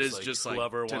what So it it is Like, just like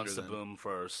whoever Tinder wants to then. boom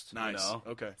first. Nice. You know?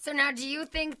 Okay. So now, do you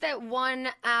think that one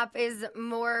app is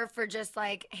more for just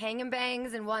like hang and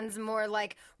bangs, and one's more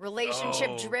like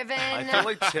relationship driven? I feel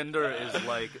like Tinder is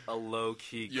like a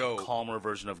low-key, Yo. calmer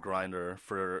version of Grindr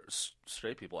for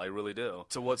straight people. I really do.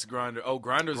 So what's Grindr? Oh,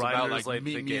 Grindr's about Grindr's like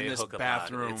meet the me in gay this hookup app.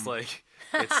 bathroom. It's like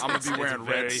I'm gonna be it's wearing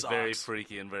very, red very socks.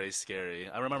 freaky and very scary.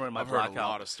 I remember in my I've heard a blackout,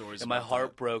 lot of stories in my about that.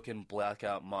 heartbroken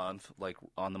blackout month, like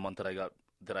on the month that I got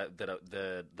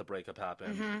the breakup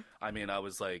happened. I mean, I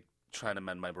was like trying to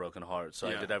mend my broken heart, so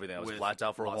I Yeah, did everything. I was with blacked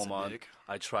out for a lots whole of month. dick.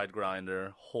 I tried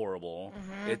Grindr, horrible.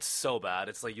 It's so bad.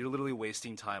 It's like you're literally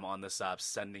wasting time on this app,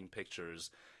 sending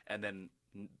pictures, and then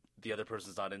the other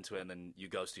person's not into it, and then you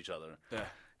ghost each other. Yeah.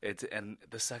 And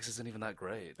the sex isn't even that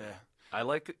great. Yeah. I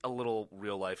like a little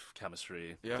real life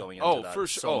chemistry Yeah. going into Oh, that. for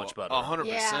sure. So much better. 100%.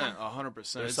 Yeah.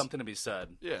 100%. There's something to be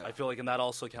said. Yeah. I feel like, and that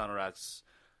also counteracts,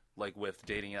 like with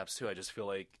dating apps too. I just feel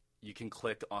like you can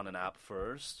click on an app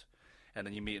first, and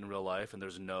then you meet in real life, and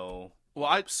there's no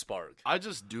spark. I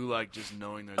just do like just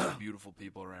knowing there's beautiful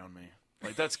people around me.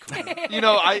 Like that's cool.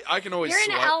 I can always. You're in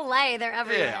swipe. LA, they're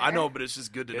everywhere. Yeah, I know, but it's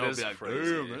just good to It know. is Be like,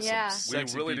 crazy. damn, there's Yeah. some We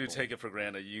sexy really people. do take it for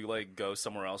granted. You like go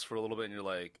somewhere else for a little bit, and you're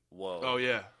like, whoa. Oh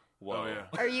yeah. Whoa. Oh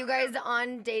yeah. Are you guys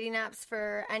on dating apps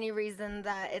for any reason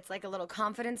that it's like a little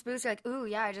confidence boost? You're like, ooh,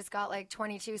 yeah, I just got like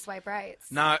 22 swipe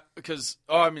rights. Not because.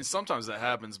 Oh, I mean, sometimes that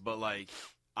happens, but like.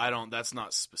 I don't. That's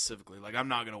not specifically. Like, I'm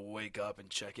not gonna wake up and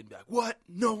check and be like, "What?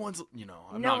 No one's. I'm No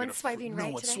not gonna one's swiping No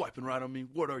right one's today? swiping right on me.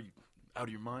 What are you, out of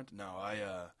your mind? No,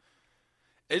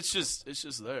 It's just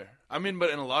there. I mean,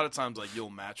 but in a lot of times, like you'll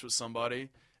match with somebody,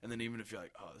 and then even if you're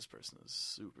like, "Oh, this person is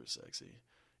super sexy,"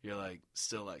 you're like,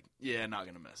 still like, "Yeah, not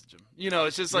gonna message him."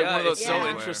 It's just like yeah, one of those. it's things so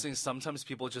where- interesting. Sometimes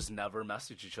people just never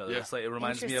message each other. Yeah. It's like it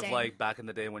reminds me of Interesting. like back in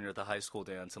the day when you're at the high school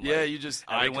dance. And, Yeah, like, you just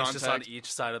eye everyone's just on contact.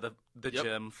 each side of the Yep.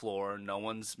 gym floor. No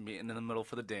one's meeting in the middle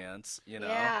for the dance. You know,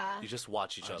 Yeah. you just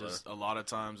watch each other. A lot of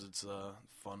times it's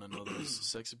fun to know there's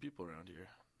sexy people around here.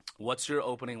 What's your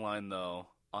opening line though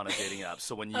on a dating app?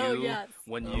 So when you Oh, yes.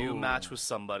 you match with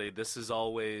somebody, this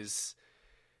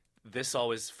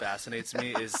always fascinates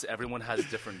me. Is everyone has a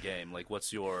different game? Like,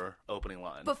 what's your opening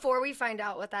line? Before we find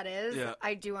out what that is, Yeah.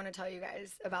 I do want to tell you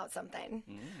guys about something.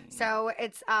 So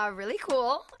it's really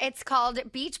cool. It's called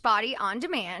Beachbody On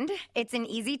Demand. It's an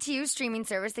easy-to-use streaming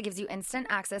service that gives you instant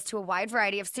access to a wide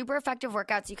variety of super effective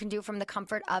workouts you can do from the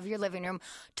comfort of your living room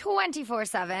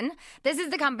 24/7. This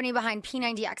is the company behind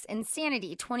P90X,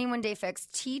 Insanity, 21 Day Fix,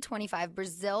 T25,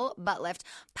 Brazil Butt Lift,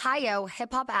 PiYo,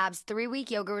 Hip Hop Abs, 3-week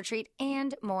yoga retreat,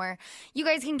 and more. more. You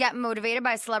guys can get motivated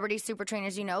by celebrity super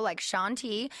trainers you know, like Shaun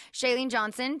T, Shailene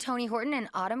Johnson, Tony Horton, and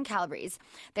Autumn Calabrese.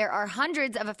 There are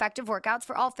hundreds of effective workouts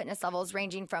for all fitness levels,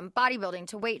 ranging from bodybuilding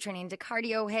to weight training to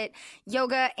cardio, HIIT,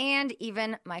 yoga, and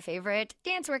even my favorite,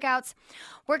 dance workouts.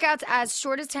 Workouts as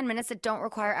short as 10 minutes that don't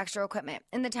require extra equipment.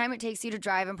 In the time it takes you to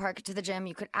drive and park to the gym,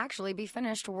 you could actually be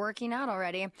finished working out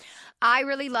already. I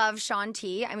really love Shaun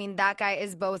T. I mean, that guy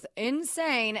is both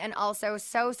insane and also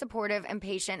so supportive and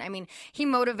patient. I mean, he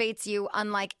motivates you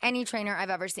unlike any trainer I've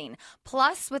ever seen.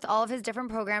 Plus, with all of his different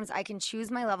programs, I can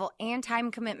choose my level and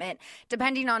time commitment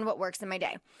depending on what works in my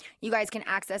day. You guys can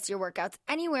access your workouts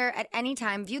anywhere at any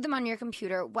time, view them on your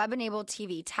computer, web-enabled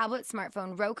TV, tablet,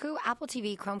 smartphone, Roku, Apple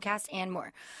TV, Chromecast, and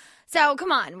more. So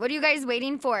come on, what are you guys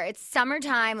waiting for? It's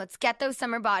summertime. Let's get those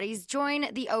summer bodies. Join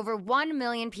the over 1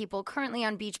 million people currently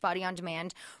on Beachbody On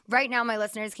Demand. Right now, my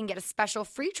listeners can get a special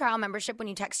free trial membership when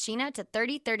you text Sheena to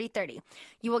 303030.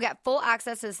 You will get full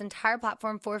access to this entire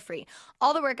platform for free.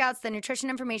 All the workouts, the nutrition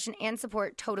information, and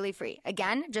support totally free.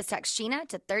 Again, just text Sheena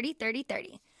to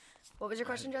 303030. What was your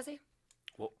question, Jesse?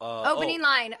 Well, opening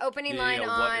line on dating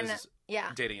apps.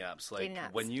 Like dating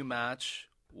apps. When you match,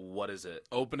 what is it?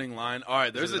 Opening line. All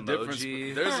right, there's Is a it difference.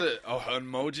 emoji? There's a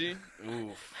emoji.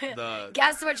 Oof.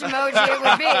 Guess which emoji it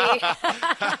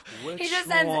would be. He just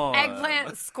sends one?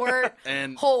 eggplant, squirt,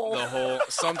 And hole. the whole,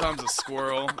 sometimes a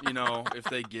squirrel, if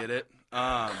they get it.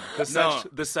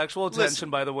 The sexual tension,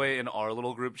 by the way, in our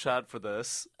little group chat for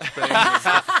this thing is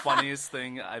the funniest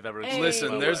thing I've ever experienced.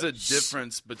 Listen, there's a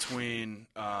difference between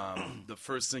the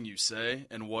first thing you say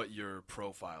and what your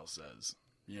profile says,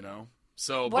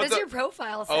 So what does your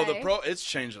profile say? It's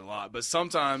changed a lot, but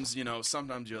sometimes you're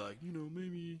like,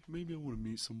 maybe I want to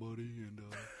meet somebody, and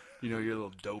you're a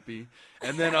little dopey,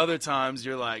 and then other times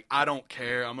you're like, I don't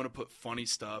care, I'm gonna put funny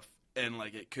stuff, and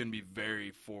like it can be very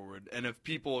forward, and if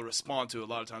people respond to it, a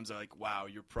lot of times they're like, wow,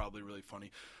 you're probably really funny,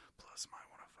 plus might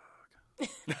want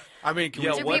to fuck. I mean, can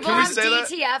Do we people have say that?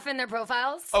 DTF in their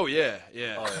profiles? Oh yeah. Oh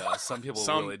yeah, some people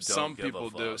really don't Some give people a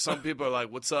fuck. do. Some people are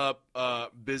like, "What's up?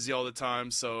 Busy all the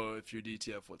time. So if you're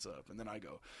DTF, what's up?" And then I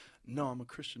go, "No, I'm a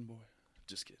Christian boy."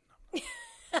 Just kidding.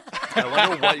 I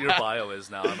wonder what your bio is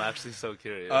now. I'm actually so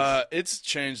curious. It's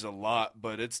changed a lot,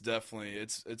 but it's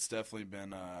definitely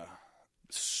been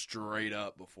straight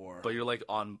up before. But you're like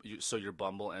so you're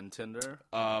Bumble and Tinder?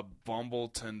 Bumble,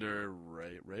 Tinder,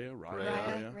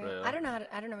 Raya. I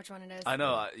don't know which one it is. I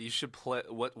know. You should play.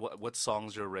 What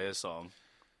song's your Raya song?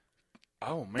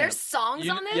 Oh man, there's songs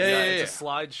on this. Yeah. It's a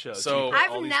slideshow. So you put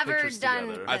I've all these never pictures done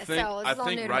together. I this, think so this is all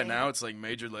new to right me. now it's like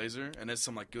Major Lazer, and it's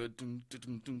some like good. Dun, dun,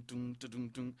 dun, dun, dun, dun,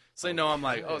 dun. So I'm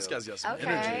like, oh, this guy's got some Okay.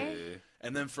 energy.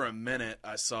 And then for a minute,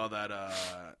 I saw that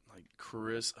like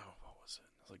Chris. Oh, what was it?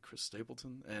 It was like Chris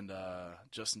Stapleton and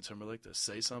Justin Timberlake to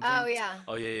Say Something. Oh yeah.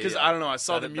 Oh yeah. Because I don't know, I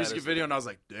saw That- the that music is- video and I was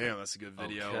like, damn, that's a good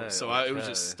video. Okay, So it was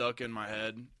okay. just stuck in my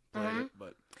head.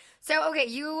 But So okay,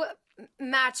 you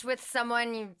match with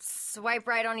someone, you swipe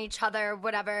right on each other,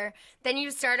 whatever. Then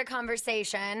you start a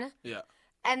conversation. yeah.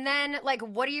 And then, like,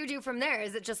 what do you do from there?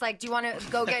 Is it just like, do you want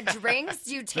to go get drinks?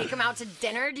 Do you take them out to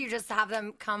dinner? Do you just have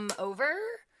them come over?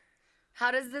 How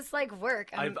does this like work?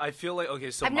 I feel like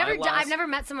okay. So I've never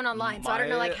met someone online, so I don't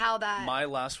know like how that. My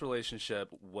last relationship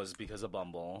was because of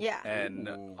Bumble. Yeah. And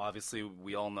obviously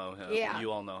we all know him. Yeah.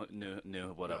 You all knew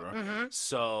whatever.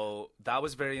 So that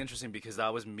was very interesting because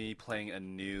that was me playing a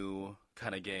new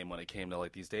kind of game when it came to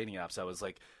like these dating apps. I was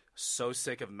like so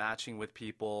sick of matching with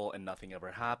people and nothing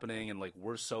ever happening, and like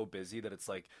we're so busy that it's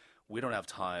like we don't have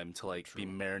time to like be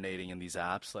marinating in these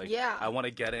apps. Like Yeah. I want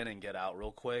to get in and get out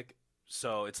real quick.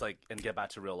 So it's like, and get back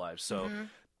to real life. So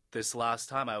this last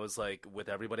time I was like, with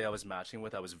everybody I was matching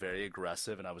with, I was very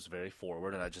aggressive and I was very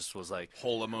forward. And I just was like,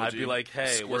 Whole emoji. I'd be like, hey,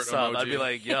 Squirt what's up? I'd emoji. be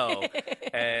like, yo.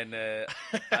 And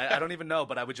I don't even know,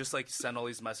 but I would just like send all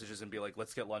these messages and be like,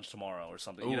 let's get lunch tomorrow or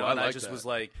something. Ooh, You know, I and I like just that. was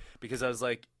like, because I was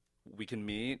like, we can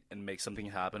meet and make something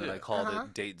happen. And I called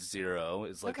it date 0.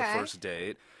 It's like Okay. the first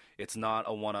date. It's not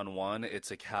a one-on-one.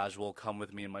 It's a casual, come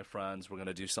with me and my friends. We're going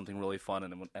to do something really fun.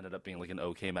 And it ended up being like an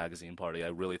OK Magazine party. I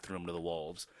really threw him to the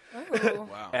wolves. Ooh.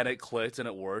 Wow. And it clicked and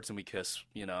it worked and we kissed,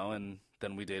 and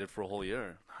then we dated for a whole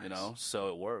year, so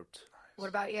it worked. What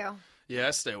about you? Yeah,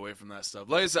 I stay away from that stuff.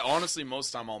 Like I said, honestly, most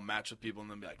of the time I'll match with people and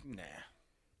then be like,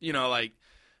 nah. Like,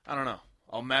 I don't know.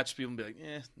 I'll match people and be like,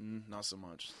 not so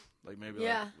much. Like, maybe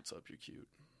Yeah. like, what's up, you're cute.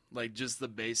 Like, just the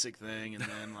basic thing, and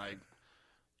then, like,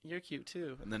 you're cute,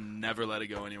 too. And then never let it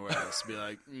go anywhere else. Be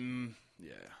like, yeah.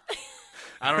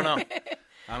 I don't know.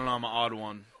 I'm an odd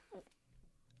one.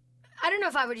 I don't know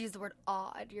if I would use the word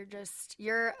odd.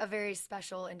 You're a very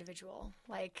special individual.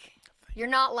 Like, you're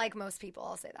not like most people,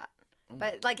 I'll say that.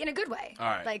 But, like, in a good way. All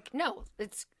right. Like, no,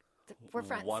 it's We're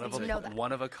friends. One of you know that.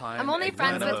 One of a kind. I'm only and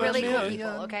friends one with of a really cool million.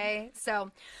 people, okay?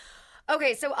 So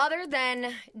other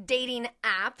than dating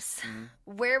apps,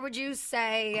 where would you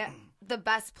say the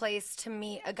best place to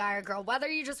meet a guy or girl, whether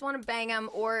you just want to bang him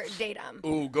or date him?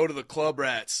 Ooh, go to the Club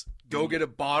Rats. Go get a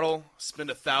bottle, spend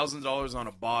 $1,000 on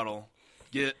a bottle,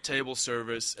 get table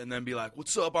service, and then be like,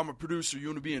 "What's up? I'm a producer. You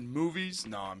want to be in movies?"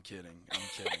 No, I'm kidding.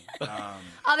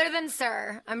 Other than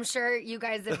Sir, I'm sure you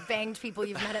guys have banged people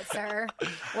you've met at Sir.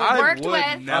 Or I worked would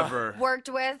with. never. Worked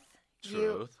with.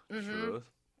 Truth. You. Truth.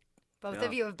 Both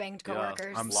of you have banged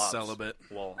coworkers. I'm Lots. celibate.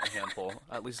 Well, a handful.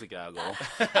 At least a gaggle.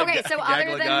 Okay, so other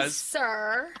Gaggle than guys.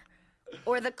 Sir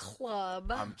or the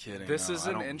club. I'm kidding. This no, is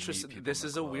I an don't interesting. meet people This in the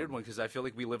is a club. weird one because I feel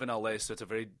like we live in LA, so it's a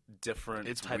very different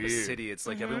It's type of weird. city. It's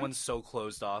like everyone's so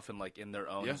closed off and like in their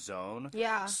own Yeah. zone.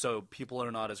 Yeah. So people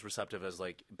are not as receptive as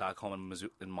like back home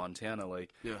in Montana.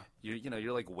 Like, Yeah.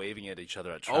 you're like waving at each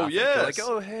other at Oh, traffic. You're like, yes.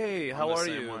 oh hey, how the are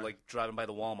same you? way. Like driving by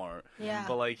the Walmart. Yeah.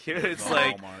 But like here, it's The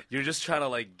like Walmart. you're just trying to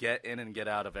like get in and get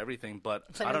out of everything. But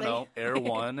I don't Literally. know. Air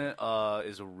One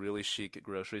is a really chic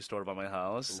grocery store by my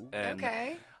house, and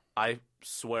Okay. I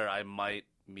swear I might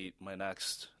meet my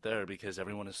next there because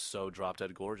everyone is so drop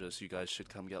dead gorgeous. You guys should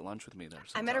come get lunch with me there.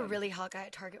 I met a sometime. really hot guy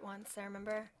at Target once, I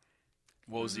remember.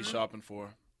 What was he shopping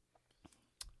for?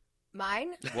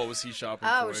 Mine? What was he shopping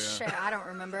Oh, for? Yeah. shit. I don't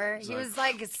remember. He like- was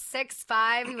like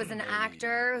 6'5". He was an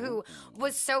actor who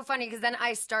was so funny because then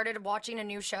I started watching a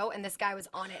new show and this guy was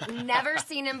on it. Never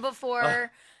seen him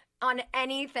before on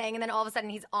anything. And then all of a sudden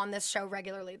he's on this show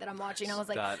regularly that I'm watching. I was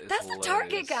like, That is that's the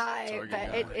Target hilarious. guy. Target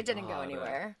but guy. it didn't go God.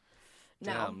 anywhere.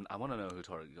 No. Damn, I want to know who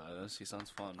Target guy is. He sounds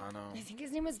fun. I know. I think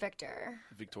his name was Victor.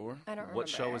 Victor? I don't remember. What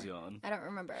show was he on? I don't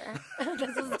remember.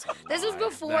 this was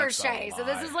before That's a Shay, so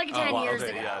this lie. is like Oh, 10 wow, years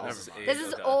okay, ago. yeah, this is This eight,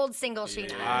 is okay. old single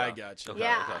Sheena. I got you. Okay,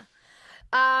 Yeah.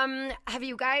 okay. Have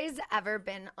you guys ever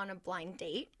been on a blind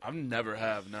date? I've never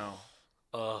have, no.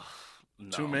 No.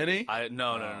 Too many?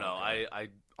 No. I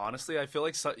honestly, I feel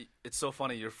like it's so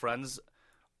funny. Your friends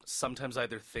sometimes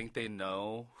either think they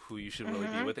know who you should really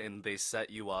be with and they set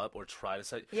you up or try to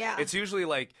set. Yeah. It's usually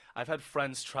like I've had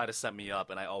friends try to set me up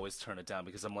and I always turn it down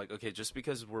because I'm like, okay, just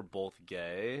because we're both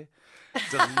gay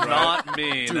does not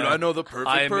mean Dude, I know the perfect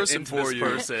I'm person into for this you.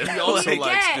 person. He also Gay.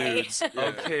 likes dudes. Yeah.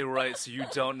 Okay, right. So you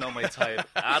don't know my type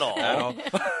at all.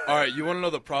 All right, you want to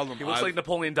know the problem? He looks I've- like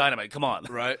Napoleon Dynamite. Come on.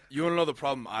 Right? You want to know the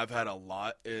problem I've had a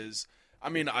lot is, I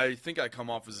mean, I think I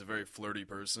come off as a very flirty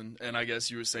person, and I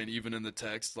guess you were saying even in the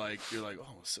text, like, you're like,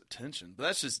 oh, it's attention. But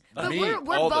that's just But me we're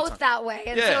all the both time. that way,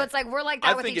 and Yeah. so it's like we're like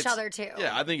that I with think each it's- other too.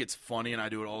 Yeah, I think it's funny, and I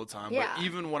do it all the time. Yeah. But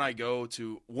even when I go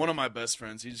to one of my best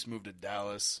friends, he just moved to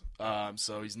Dallas,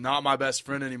 so he's not my best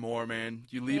friend anymore, man.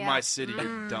 You leave Yeah. my city,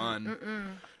 you're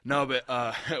done. No,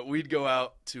 but we'd go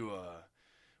out to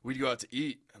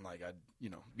eat, and like I'd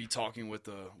be talking with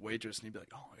the waitress, and he'd be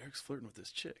like, "Oh, Eric's flirting with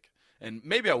this chick." And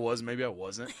maybe I was, maybe I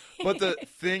wasn't. But the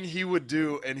thing he would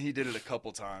do, and he did it a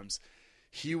couple times,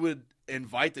 he would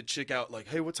invite the chick out like,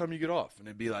 "Hey, what time you get off?" And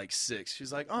it'd be like 6.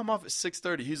 She's like, "Oh, I'm off at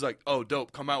 6:30." He's like, "Oh,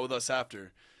 dope. Come out with us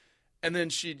after." And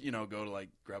then she'd, go to like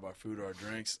grab our food or our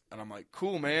drinks. And I'm like,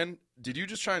 "Cool, man. Did you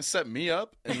just try and set me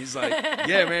up?" And he's like,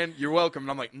 "Yeah, man. You're welcome."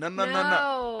 And I'm like, No.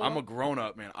 No. I'm a grown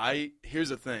up, man. Here's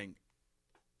the thing.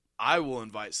 I will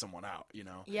invite someone out,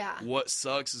 Yeah. What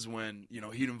sucks is when,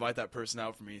 he'd invite that person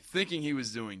out for me thinking he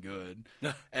was doing good.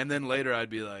 And then later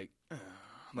I'd be like, "Ugh."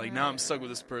 Like now I'm stuck with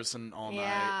this person all Yeah.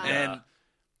 night. And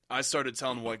I started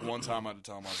telling him, like one time I had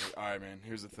to tell him, I was like, all right, man,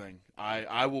 here's the thing.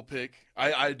 I will pick,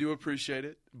 I do appreciate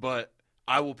it, but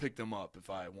I will pick them up if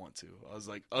I want to. I was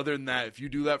like, other than that, if you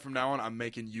do that from now on, I'm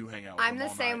making you hang out with I'm them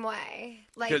the all same night. way.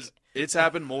 Like, Because it's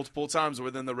happened multiple times where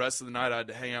then the rest of the night I had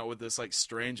to hang out with this like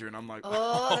stranger, and I'm like,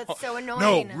 oh, that's so annoying.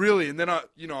 no, really. And then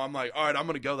I'm like, all right, I'm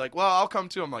gonna go. Like, well, I'll come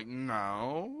too. I'm like,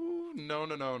 no.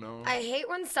 I hate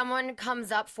when someone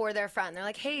comes up for their friend. They're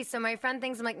like, hey, so my friend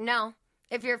thinks. I'm like, no.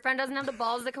 If your friend doesn't have the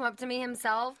balls to come up to me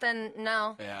himself, then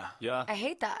no. Yeah. Yeah. I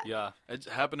hate that. Yeah. It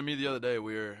happened to me the other day.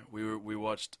 We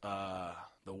watched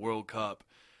the World Cup,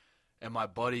 and my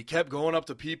buddy kept going up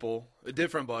to people, a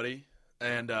different buddy,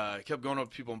 and kept going up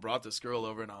to people and brought this girl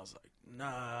over, and I was like,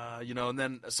 nah, and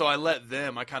then so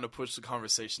I kind of pushed the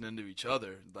conversation into each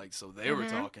other, like so they were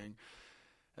talking,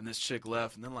 and this chick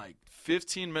left, and then like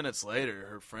 15 minutes later,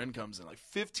 her friend comes in. Like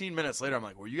 15 minutes later, I'm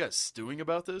like, were you guys stewing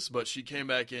about this? But she came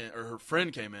back in, or her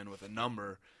friend came in with a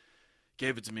number.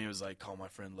 Gave it to me. It was like, call my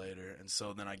friend later. And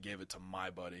so then I gave it to my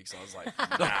buddy because I was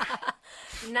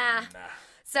like, Nah.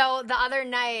 So the other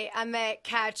night, I'm at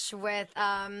Catch with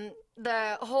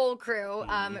the whole crew.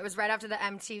 It was right after the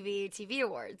MTV TV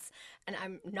Awards. And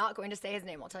I'm not going to say his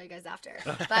name. I'll tell you guys after.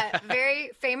 But very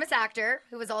famous actor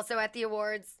who was also at the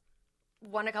awards.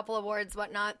 won a couple awards,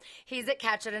 whatnot. He's at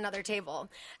catch at another table.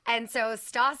 And so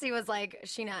Stassi was like,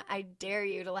 Sheena, I dare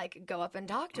you to like go up and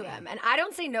talk to him. And I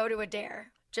don't say no to a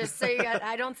dare. Just so you got,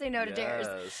 I don't say no to dares.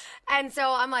 And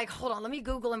so I'm like, hold on, let me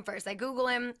Google him first. I Google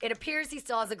him. It appears he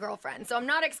still has a girlfriend. So I'm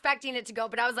not expecting it to go,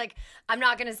 but I was like, I'm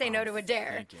not going to say no to a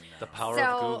dare. The power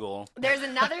of Google. There's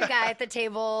another guy at the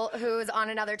table who's on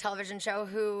another television show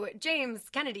who James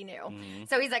Kennedy knew. Mm-hmm.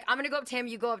 So he's like, I'm going to go up to him.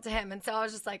 You go up to him. And so I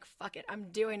was just like, fuck it.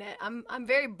 I'm doing it. I'm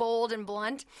very bold and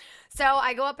blunt. So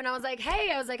I go up and I was like, hey,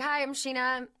 hi, I'm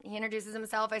Sheena. He introduces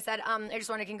himself. I said, I just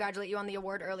want to congratulate you on the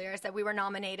award earlier. I said, we were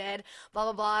nominated, blah,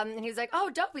 blah, blah. And he was like, oh,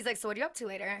 dope. He's like, so what are you up to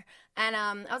later? And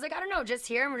I was like, I don't know, just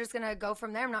here. And we're just going to go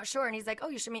from there. I'm not sure. And he's like, oh,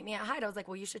 you should meet me at Hyde. I was like,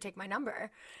 well, you should take my number.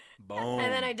 Boom.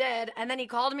 And then I did. And then he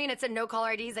called me and it said no caller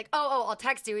ID. He's like, oh, I'll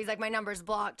text you. He's like, my number's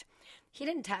blocked. He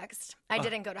didn't text. I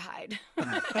didn't go to Hyde.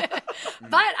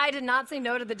 But I did not say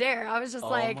no to the dare. I was just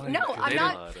like, no, I'm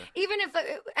not. Even if,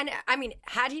 and I mean,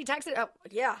 had he texted,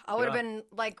 I would have been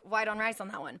like white on rice on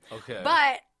that one. Okay.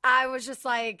 But I was just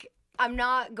like, I'm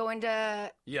not going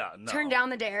to turn down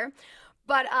the dare.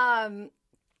 But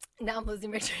now I'm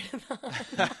losing my train of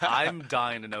thought. I'm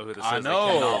dying to know who this is. I know.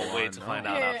 I cannot wait to find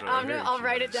out after. I'll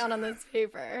write it down on this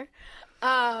paper.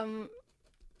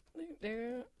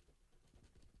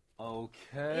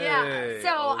 Okay. Yeah.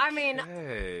 So okay. I mean,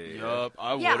 yup.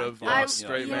 I would have. I'm a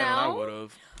straight man. I would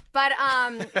have. But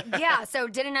so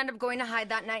didn't end up going to Hyde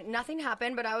that night. Nothing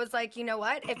happened, but I was like, you know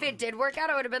what? If it did work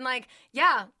out, I would have been like,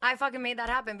 yeah, I fucking made that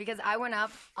happen because I went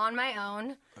up on my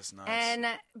own. That's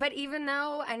nice. But even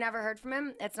though I never heard from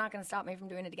him, it's not going to stop me from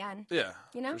doing it again. Yeah,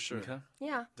 you know, for sure. Okay.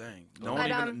 Yeah. Dang.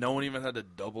 No one even had to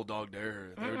double dog dare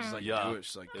her. They were just like, do it.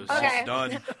 She's like, it was just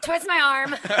done. Twist my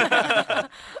arm. I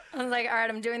was like, all right,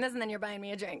 I'm doing this, and then you're buying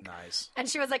me a drink. Nice. And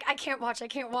she was like, I can't watch. And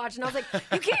I was like,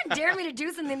 you can't dare me to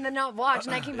do something and then not watch.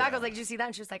 And I came back, I was like, did you see that?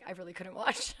 And she was like, I really couldn't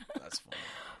watch. That's funny.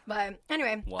 But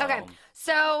anyway, wow. Okay.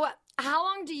 So how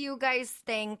long do you guys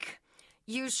think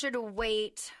you should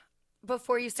wait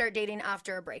before you start dating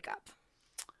after a breakup?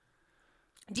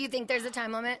 Do you think there's a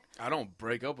time limit? I don't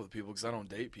break up with people because I don't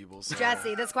date people. So.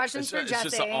 Jesse, this question's for Jesse.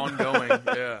 It's just ongoing,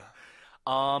 yeah.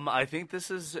 I think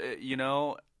this is,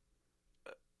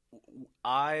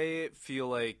 I feel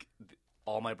like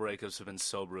all my breakups have been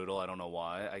so brutal. I don't know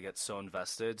why. I get so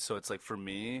invested. So it's like for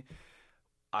me,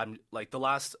 I'm like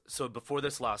before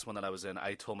this last one that I was in,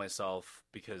 I told myself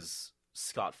because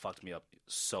Scott fucked me up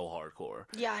so hardcore.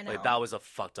 Yeah, I know. Like that was a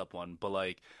fucked up one. But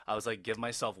like I was like, give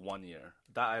myself 1 year.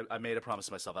 That I made a promise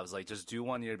to myself. I was like, just do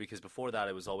 1 year because before that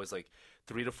it was always like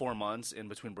 3 to 4 months in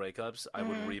between breakups. I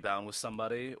would rebound with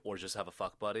somebody or just have a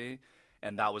fuck buddy.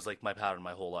 And that was like my pattern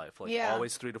my whole life. Like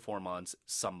always 3 to 4 months,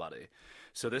 somebody.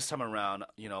 So this time around,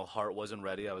 heart wasn't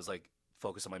ready. I was like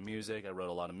focused on my music. I wrote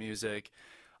a lot of music,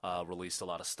 released a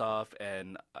lot of stuff,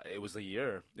 and it was a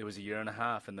year. It was a year and a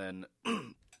half, and then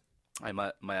I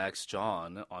met my ex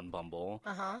John on Bumble,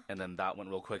 and then that went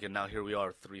real quick, and now here we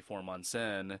are 3-4 months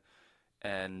in,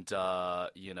 and I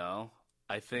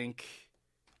think.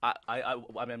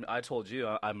 I mean, I told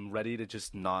you I'm ready to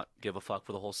just not give a fuck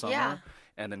for the whole summer,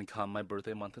 and then come my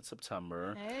birthday month in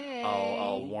September,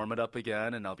 I'll warm it up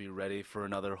again, and I'll be ready for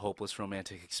another hopeless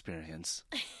romantic experience.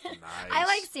 Nice. I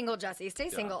like single Jesse. Stay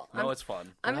single. No, it's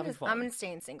fun. I'm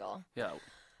staying single. Yeah.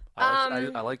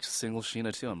 I like single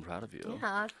Sheena too. I'm proud of you.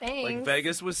 Yeah, thanks. Like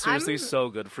Vegas was seriously so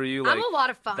good for you. Like, I'm a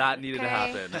lot of fun. That needed to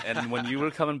happen. And when you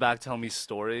were coming back telling me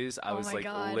stories, I was like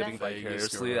living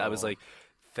vicariously. I was like,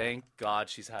 thank God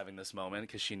she's having this moment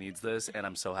because she needs this, and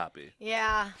I'm so happy.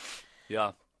 Yeah.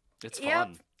 Yeah. It's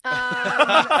fun. So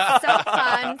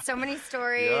fun. So many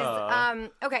stories. Yeah.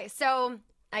 Okay, so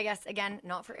I guess, again,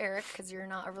 not for Eric because you're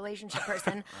not a relationship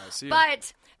person. I see.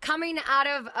 But coming out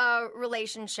of a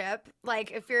relationship,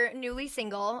 like if you're newly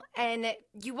single and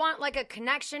you want like a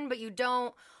connection, but you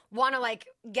don't want to like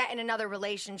get in another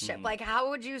relationship, like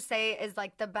how would you say is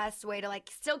like the best way to like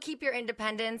still keep your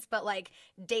independence but like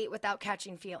date without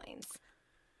catching feelings?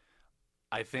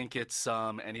 I think it's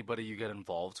anybody you get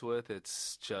involved with,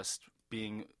 it's just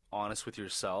being honest with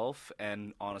yourself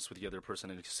and honest with the other person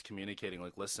and just communicating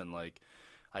like, listen, like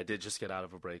I did just get out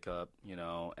of a breakup,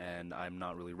 and I'm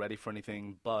not really ready for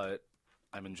anything, but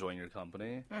I'm enjoying your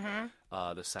company.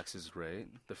 The sex is great.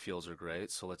 The feels are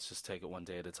great. So let's just take it one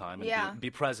day at a time and be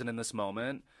present in this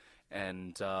moment.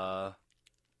 And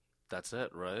that's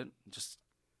it, right? Just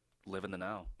live in the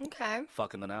now. Okay.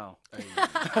 Fuck in the now.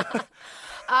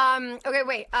 Okay,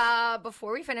 wait.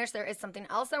 Before we finish, there is something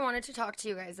else I wanted to talk to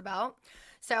you guys about.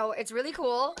 So it's really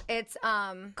cool. It's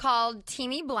called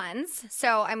Teamy Blends.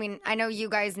 So, I mean, I know you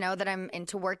guys know that I'm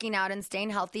into working out and staying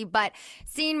healthy, but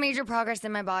seeing major progress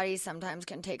in my body sometimes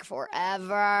can take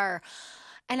forever.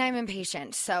 And I'm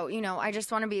impatient. So, I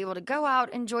just want to be able to go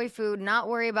out, enjoy food, not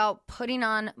worry about putting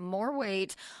on more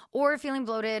weight or feeling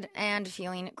bloated and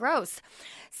feeling gross.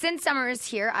 Since summer is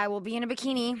here, I will be in a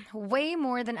bikini way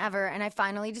more than ever, and I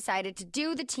finally decided to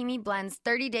do the Teamy Blends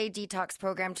 30-day detox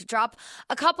program to drop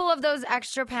a couple of those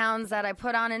extra pounds that I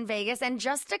put on in Vegas, and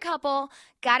just a couple.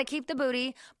 Gotta keep the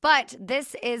booty, but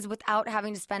this is without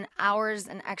having to spend hours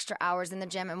and extra hours in the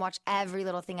gym and watch every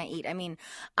little thing I eat. I mean,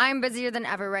 I'm busier than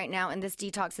ever right now, and this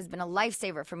detox has been a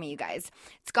lifesaver for me, you guys.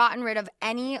 It's gotten rid of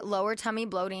any lower tummy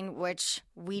bloating, which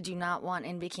we do not want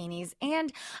in bikinis,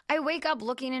 and I wake up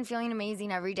looking and feeling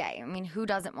amazing every day. I mean, who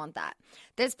doesn't want that?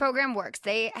 This program works.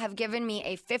 They have given me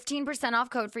a 15% off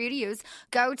code for you to use.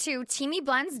 Go to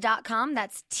teamyblends.com.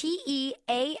 That's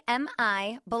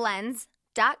TEAMI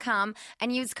blends.com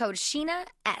and use code Sheena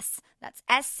S. That's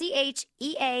SCHEANAS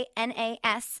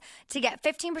to get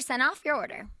 15% off your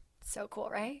order. So cool,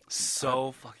 right?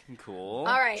 So fucking cool.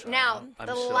 All right, now,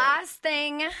 the last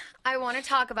thing I want to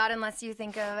talk about, unless you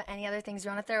think of any other things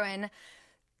you want to throw in,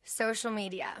 social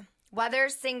media. Whether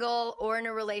single or in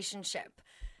a relationship.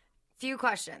 Few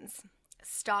questions.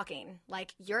 Stalking,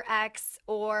 like your ex,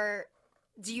 or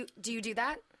do you do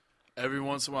that? Every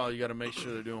once in a while, you got to make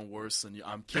sure they're doing worse than you.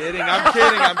 I'm kidding. I'm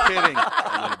kidding. A little bit. I'm kidding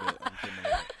a little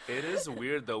bit. It is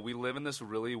weird, though. We live in this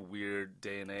really weird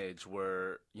day and age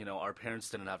where, our parents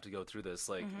didn't have to go through this.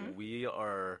 Like, we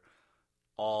are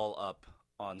all up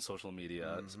on social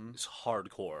media. It's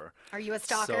hardcore. Are you a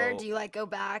stalker? Do you, go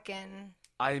back and...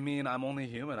 I mean, I'm only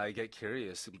human. I get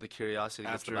curious. The curiosity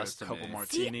gets the best of me. After a couple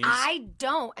martinis. See, I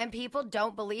don't, and people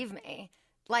don't believe me.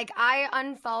 I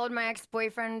unfollowed my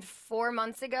ex-boyfriend 4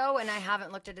 months ago, and I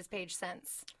haven't looked at his page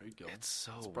since. There you go. It's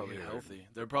probably weird. Healthy.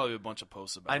 There are probably a bunch of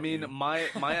posts about I mean, you. my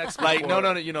ex... no,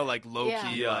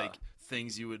 low-key,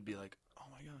 things you would be like, oh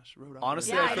my gosh, Rhode Island.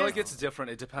 Honestly, I feel like it's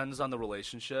different. It depends on the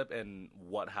relationship and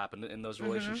what happened in those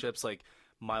relationships.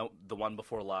 The one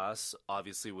before last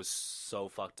obviously was so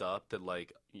fucked up that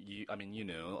you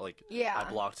knew, I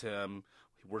blocked him.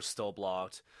 We're still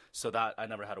blocked. So that I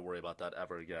never had to worry about that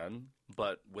ever again.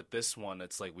 But with this one,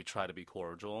 it's we try to be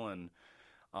cordial and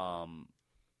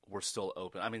we're still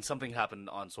open. I mean, something happened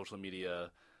on social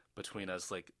media between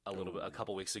us a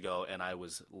couple weeks ago, and I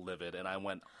was livid and I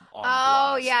went on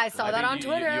blast. Yeah, I saw that on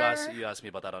Twitter. You asked me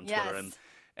about that on Twitter,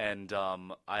 and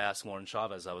I asked Lauren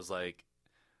Chavez. I was like,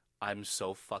 I'm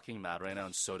so fucking mad right now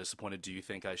and so disappointed. Do you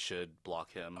think I should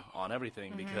block him on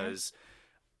everything because,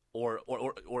 or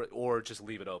just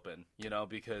leave it open?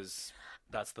 Because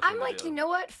that's the thing. I'm like, you know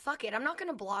what? Fuck it. I'm not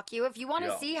gonna block you. If you want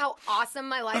to see how awesome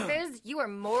my life is, you are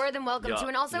more than welcome to.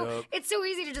 And also, it's so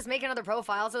easy to just make another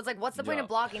profile. So it's what's the point of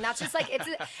blocking? That's just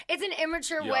it's an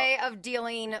immature way of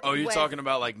dealing. Oh, you're talking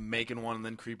about making one and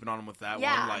then creeping on him with that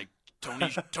one,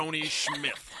 Tony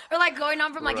Smith. Or going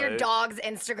on from your dog's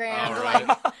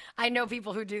Instagram. I know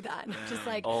people who do that. Just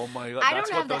oh my God, I that's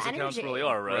don't have what those the accounts energy. really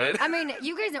are, right? I mean,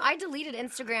 you guys know I deleted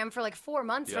Instagram for 4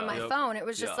 months from my phone. It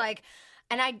was just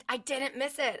and I didn't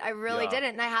miss it. I really didn't.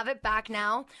 And I have it back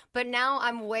now. But now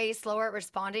I'm way slower at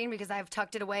responding because I've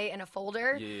tucked it away in a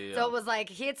folder. So it was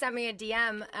he had sent me a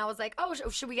DM. And I was like, oh,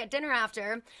 should we get dinner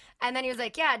after? And then he was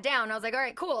like, yeah, down. I was like, all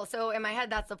right, cool. So in my head,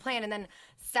 that's the plan. And then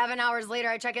 7 hours later,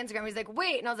 I check Instagram. He's like,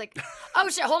 wait. And I was like, oh,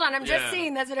 shit, hold on. I'm just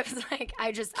seeing. That's what it was like.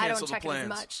 I don't check it as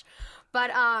much.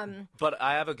 But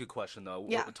I have a good question, though.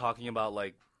 Yeah. We're talking about,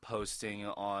 posting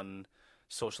on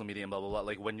social media and blah, blah,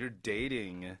 blah. When you're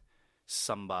dating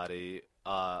somebody,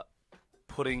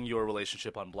 putting your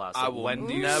relationship on blast. I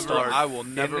will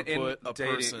never put a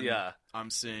person I'm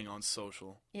seeing on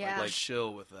social.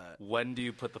 Chill with that. When do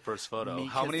you put the first photo?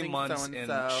 How many months in,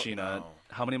 Sheena?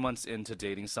 How many months into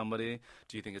dating somebody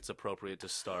do you think it's appropriate to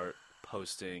start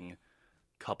posting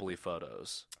coupley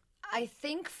photos? I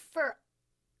think for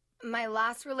my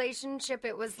last relationship,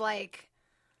 it was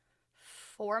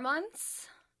 4 months.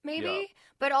 Maybe. Yeah.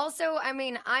 But also, I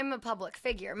mean, I'm a public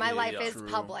figure. My life is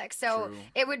public. So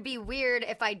it would be weird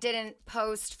if I didn't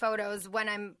post photos when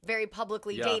I'm very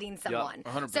publicly dating someone.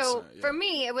 100%, so for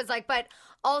me, it was but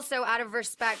also out of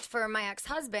respect for my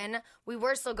ex-husband, we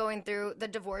were still going through the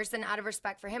divorce. And out of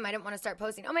respect for him, I didn't want to start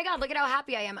posting, oh my God, look at how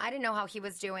happy I am. I didn't know how he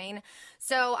was doing.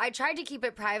 So I tried to keep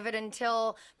it private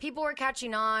until people were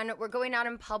catching on. We're going out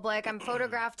in public. I'm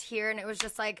photographed here. And it was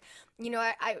just I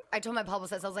told my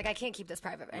publicist, I was like, I can't keep this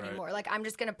private anymore. I'm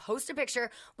just going to post a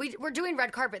picture. We're doing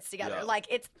red carpets together.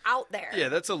 It's out there. Yeah,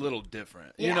 that's a little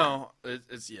different. You know,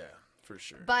 it's For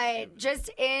sure. But just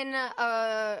in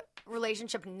a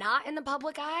relationship not in the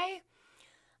public eye,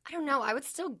 I don't know. I would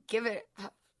still give it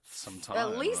some time,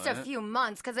 at least right? a few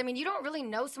months. Because, I mean, you don't really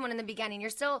know someone in the beginning. You're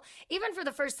still, even for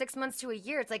the first 6 months to a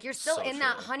year, it's like you're still So in true.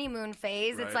 that honeymoon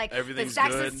phase. Right. It's like Everything's the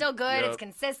sex good. is still good. Yep. It's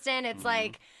consistent. It's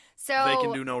like, so. They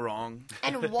can do no wrong.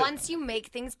 And once you make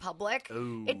things public,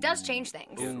 it does change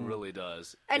things. It really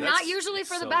does. And That's- not usually it's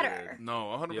for the so better. weird.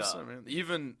 No, 100%, Yeah. man.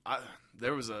 Even,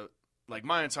 there was like,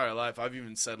 my entire life, I've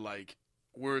even said, like,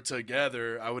 we're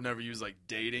together, I would never use, like,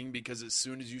 dating, because as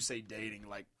soon as you say dating,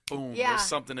 like, boom, Yeah. there's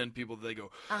something in people that they go,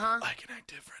 I can act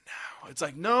different now. It's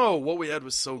like, no, what we had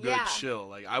was so good, Yeah. chill.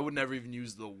 Like, I would never even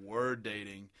use the word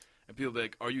dating. And people be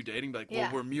like, are you dating? Be like, well,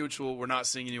 Yeah. we're mutual, we're not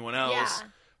seeing anyone else. Yeah.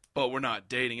 But we're not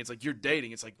dating. It's like, you're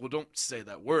dating. It's like, well, don't say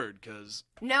that word, because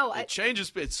No, it changes.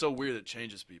 It's so weird it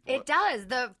changes people. it does.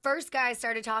 The first guy I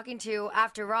started talking to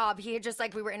after Rob, he had just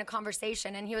like, we were in a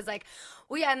conversation and he was like,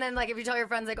 well, yeah. And then like, if you tell your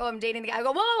friends like, oh, I'm dating the guy, I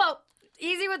go, whoa, whoa, whoa.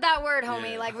 Easy with that word,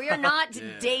 homie. Yeah. Like, we are not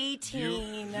Yeah.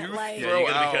 dating. You like, Yeah, you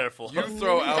gotta out- be careful. You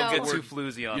throw No. out Don't the get too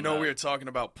word- floozy on You know, that. we were talking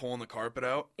about pulling the carpet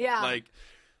out. Yeah. Like,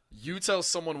 you tell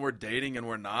someone we're dating and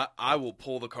we're not, I will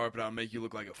pull the carpet out and make you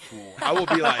look like a fool. I will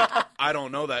be like, I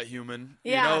don't know that human.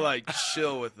 Yeah. You know, like,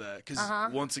 chill with that. Because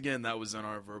once again, that was in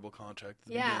our verbal contract at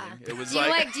the yeah. beginning. It was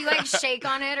do you like shake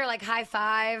on it or like high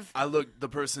five? I look the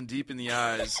person deep in the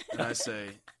eyes and I say,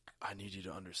 I need you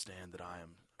to understand that I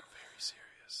am very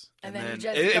serious. And then you if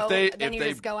just they, go, if then you they,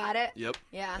 just go at it. Yep.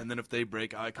 Yeah. And then if they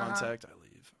break eye contact, I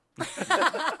leave.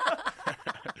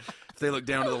 If they look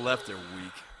down to the left, they're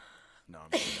weak. No,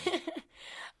 I'm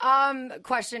kidding.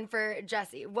 Question for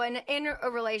Jesse. When in a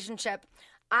relationship,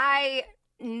 I've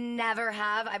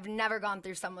never gone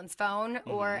through someone's phone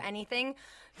or anything.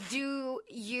 Do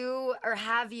you or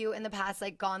have you in the past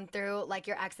like gone through like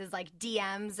your ex's like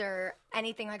DMs or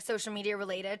anything like social media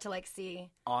related to like see?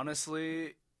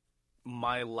 Honestly,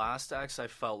 my last ex, I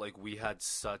felt like we had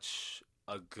such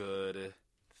a good,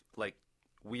 like,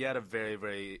 we had a very,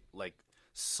 very, like,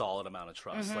 solid amount of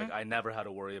trust. Like, I never had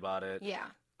to worry about it. Yeah.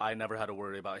 I never had to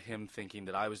worry about him thinking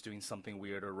that I was doing something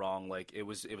weird or wrong. Like, it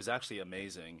was actually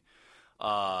amazing.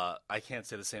 I can't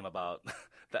say the same about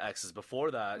the exes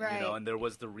before that, Right. you know, and there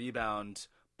was the rebound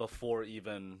before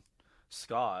even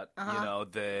Scott, you know,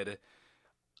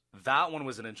 that one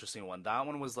was an interesting one. That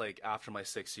one was like after my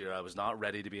 6th year, I was not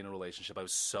ready to be in a relationship. I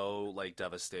was so like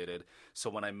devastated. So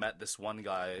when I met this one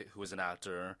guy who was an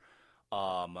actor,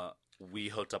 we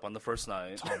hooked up on the first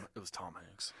night. It was Tom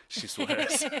Hanks. She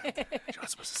swears. You're not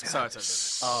supposed to say Sorry, that.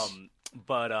 sorry.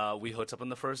 But we hooked up on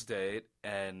the first date,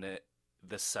 and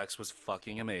the sex was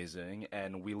fucking amazing.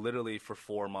 And we literally, for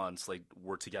 4 months, like,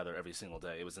 were together every single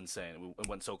day. It was insane. It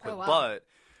went so quick. Oh, wow. But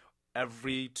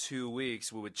every 2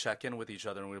 weeks, we would check in with each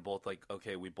other, and we were both like,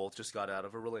 okay, we both just got out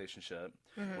of a relationship.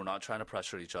 We're not trying to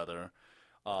pressure each other.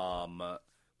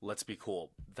 Let's be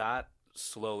cool. That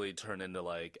slowly turned into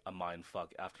like a mind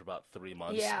fuck after about 3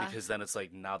 months, Yeah. because then it's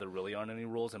like, now there really aren't any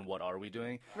rules, and what are we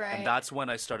doing? Right. And that's when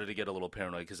I started to get a little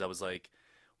paranoid, because I was like,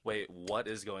 wait, what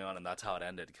is going on? And that's how it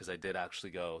ended, because I did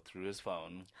actually go through his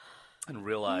phone and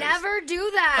realize Never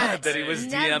do that. that he was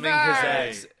Never. DMing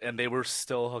his ex, and they were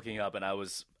still hooking up, and I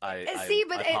See,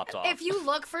 but popped off. if you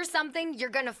look for something, you're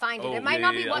gonna find it. Oh, It might yeah,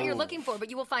 not be yeah, what yeah. you're looking for, but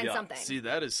you will find Yeah. something. See,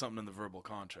 that is something in the verbal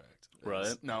contract.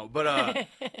 Right. No, but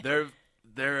they're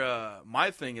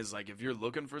my thing is like, if you're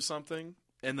looking for something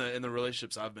in the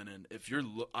relationships I've been in, if you're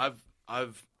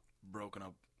I've broken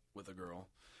up with a girl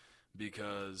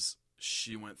because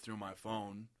she went through my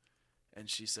phone and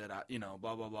she said,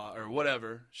 blah blah blah or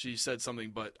whatever. She said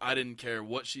something, but I didn't care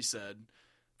what she said.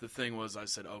 The thing was, I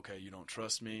said, okay, you don't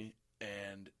trust me,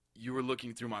 and you were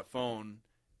looking through my phone.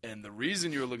 And the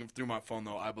reason you were looking through my phone,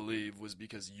 though, I believe, was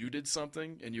because you did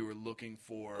something and you were looking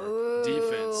for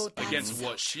defense that's against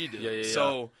what she did. Yeah.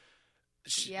 So,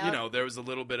 Yep. there was a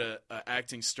little bit of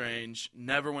acting strange.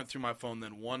 Never went through my phone.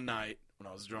 Then one night when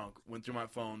I was drunk, went through my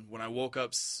phone. When I woke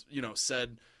up,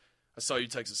 said, I saw you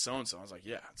texted so-and-so. I was like,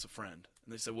 yeah, it's a friend.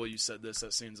 And they said, well, you said this.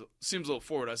 That seems a little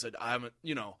forward. I said, I haven't,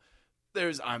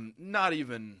 I'm not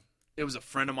even... It was a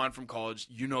friend of mine from college.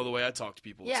 You know the way I talk to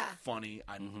people. Yeah. It's funny.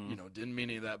 I didn't mean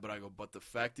any of that, but I go, but the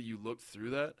fact that you looked through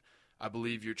that, I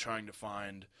believe you're trying to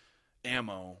find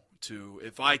ammo to,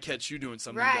 if I catch you doing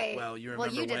something, Right. you go, well, you Well,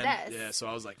 remember you did when? this. Yeah, so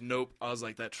I was like, nope. I was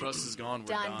like, that trust is gone. We're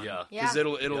Done. done. Yeah. Because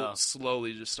it'll Yeah.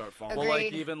 slowly just start falling. Well, like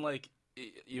Agreed.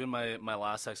 even my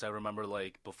last ex, I remember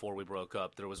like before we broke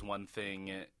up, there was one thing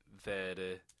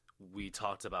that we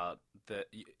talked about, that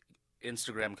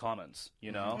Instagram comments,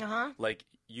 like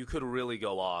you could really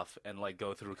go off and like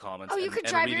go through comments. Oh, you and, could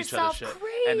and drive read yourself each other's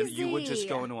shit, and then you would crazy. just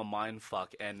go into a mind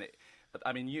fuck. And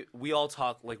I mean, we all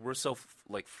talk like we're so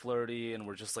like flirty and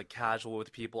we're just like casual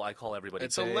with people. I call everybody.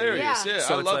 It's babe. hilarious. Yeah,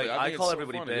 So I it's love like it. I call so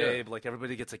everybody funny, babe. Like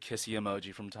everybody gets a kissy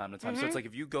emoji from time to time. So it's like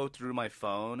if you go through my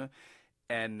phone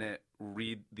and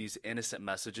read these innocent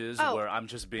messages where I'm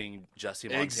just being Jesse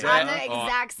Montana. Exactly. I'm the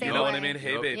exact same You know way. what I mean?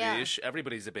 Hey, Yep. baby-ish.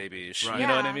 Everybody's a baby-ish. Right. You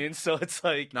know what I Yeah. mean? So it's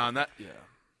like, No, and that. Yeah.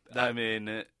 I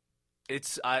mean,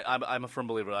 I'm a firm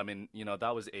believer. I mean, you know,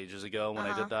 that was ages ago when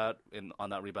I did that on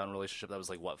that rebound relationship. That was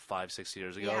like, what, 5-6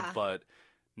 years ago? Yeah. But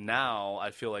now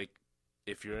I feel like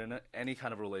if you're in any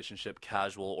kind of relationship,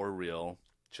 casual or real,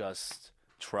 just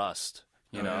trust,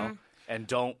 you know? And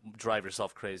don't drive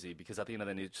yourself crazy because at the end of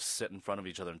the day, you just sit in front of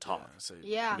each other and talk.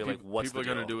 Yeah. Be like, what's People are the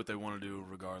going to deal? do what they want to do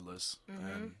regardless.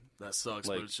 And that sucks,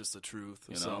 Like, but it's just the truth.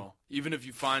 you know? So even if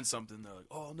you find something, they're like,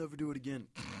 oh, I'll never do it again.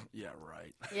 Yeah,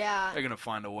 right. Yeah. They're going to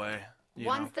find a way. you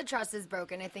Once know? the trust is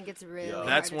broken, I think it's really hard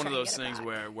That's to one try of and those get it things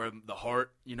back. where the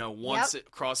heart, you know, once it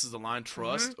crosses the line,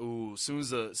 trust. Ooh, soon as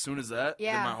that,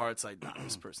 then my heart's like, nah,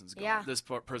 this person's gone. Yeah. This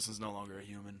person's no longer a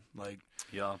human. Like,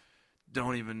 Yeah.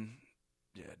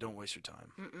 don't waste your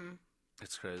time.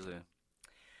 It's crazy.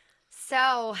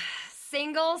 So,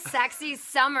 single, sexy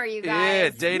summer, you Yeah,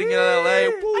 guys. dating in LA.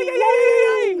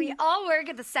 We all work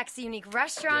at the Sexy Unique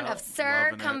restaurant of Sir.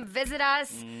 loving Come it. visit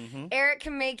us. Eric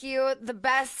can make you the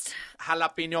best.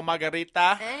 Jalapeno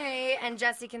margarita. Hey, and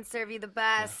Jesse can serve you the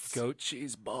best. Goat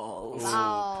cheese balls.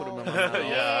 Oh. Put 'em in my mouth.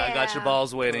 Yeah, I got your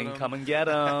balls waiting. Come and get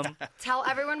them. Tell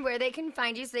everyone where they can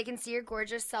find you so they can see your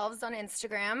gorgeous selves on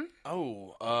Instagram.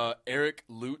 Oh, Eric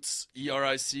Lutz,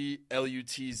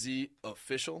 EricLutz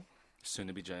official. Soon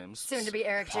to be James. Soon to be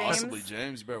Eric James. Possibly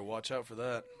James. You better watch out for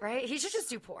that. Right? He should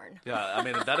just do porn. Yeah, I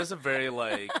mean that is a very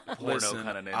like porno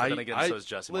kind of name. But then again, so is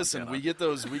Jesse listen, Montana. we get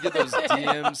those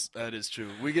DMs. That is true.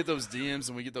 We get those DMs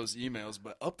and we get those emails.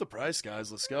 But up the price,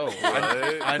 guys. Let's go.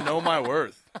 I know my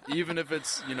worth. Even if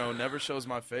it's never shows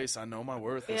my face, I know my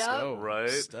worth. Let's Yep. go. Right.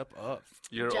 Step up.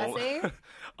 You're Jesse?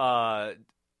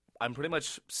 I'm pretty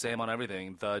much same on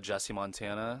everything. The Jesse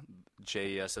Montana,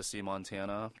 JESSE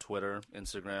Montana, Twitter,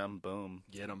 Instagram, boom.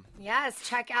 Get him. Yes,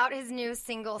 check out his new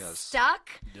single,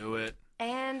 Stuck. Do it.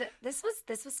 And this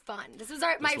was fun. This was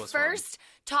my was first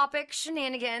topic,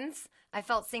 shenanigans. I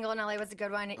felt single in LA was a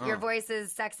good one. Your voice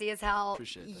is sexy as hell.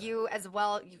 Appreciate that. You as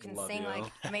well. You can Love sing you.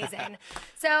 like amazing.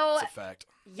 So It's a fact.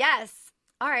 yes.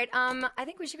 All right. I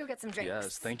think we should go get some drinks.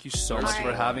 Yes, thank you so much for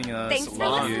right. having us. Thanks for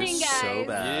Love listening, you guys. so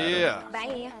bad. Yeah.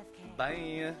 Bye.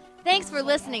 Bye. Thanks for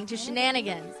listening to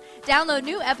Shenanigans. Download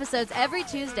new episodes every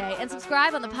Tuesday and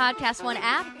subscribe on the Podcast One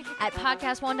app at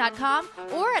podcastone.com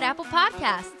or at Apple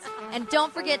Podcasts. And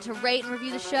don't forget to rate and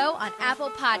review the show on Apple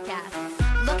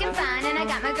Podcasts. Looking fine, and I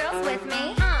got my girls with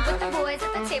me. With the boys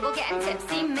at the table getting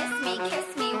tipsy. Miss me,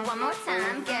 kiss me one more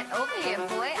time. Get over here,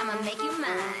 boy, I'ma make you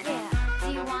mine. Yeah.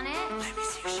 Do you want it? Let me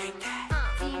see you shake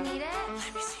that. Do you need it?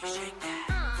 Let me see you shake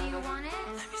that. Do you want it?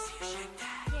 Let me see you shake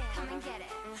that. Yeah. Come and get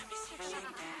it. Let me see you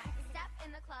shake that. Step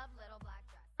in the club, little black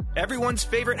dress. Everyone's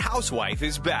favorite housewife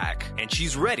is back, and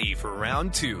she's ready for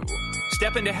round 2.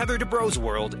 Step into Heather Dubrow's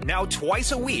world now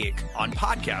twice a week on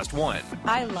Podcast One.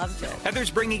 I loved it.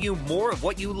 Heather's bringing you more of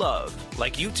what you love,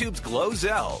 like YouTube's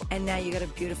Glozell. And now you got a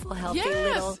beautiful, healthy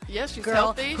Yes. little Yes, she's girl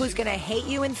healthy. who's going to hate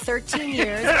you in 13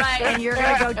 years. And you're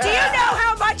going to go, do you know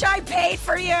how much I paid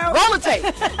for you? Roll the tape.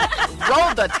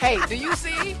 Roll the tape. Do you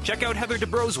see? Check out Heather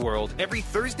Dubrow's world every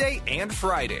Thursday and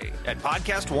Friday at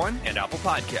Podcast One and Apple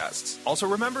Podcasts. Also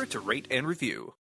remember to rate and review.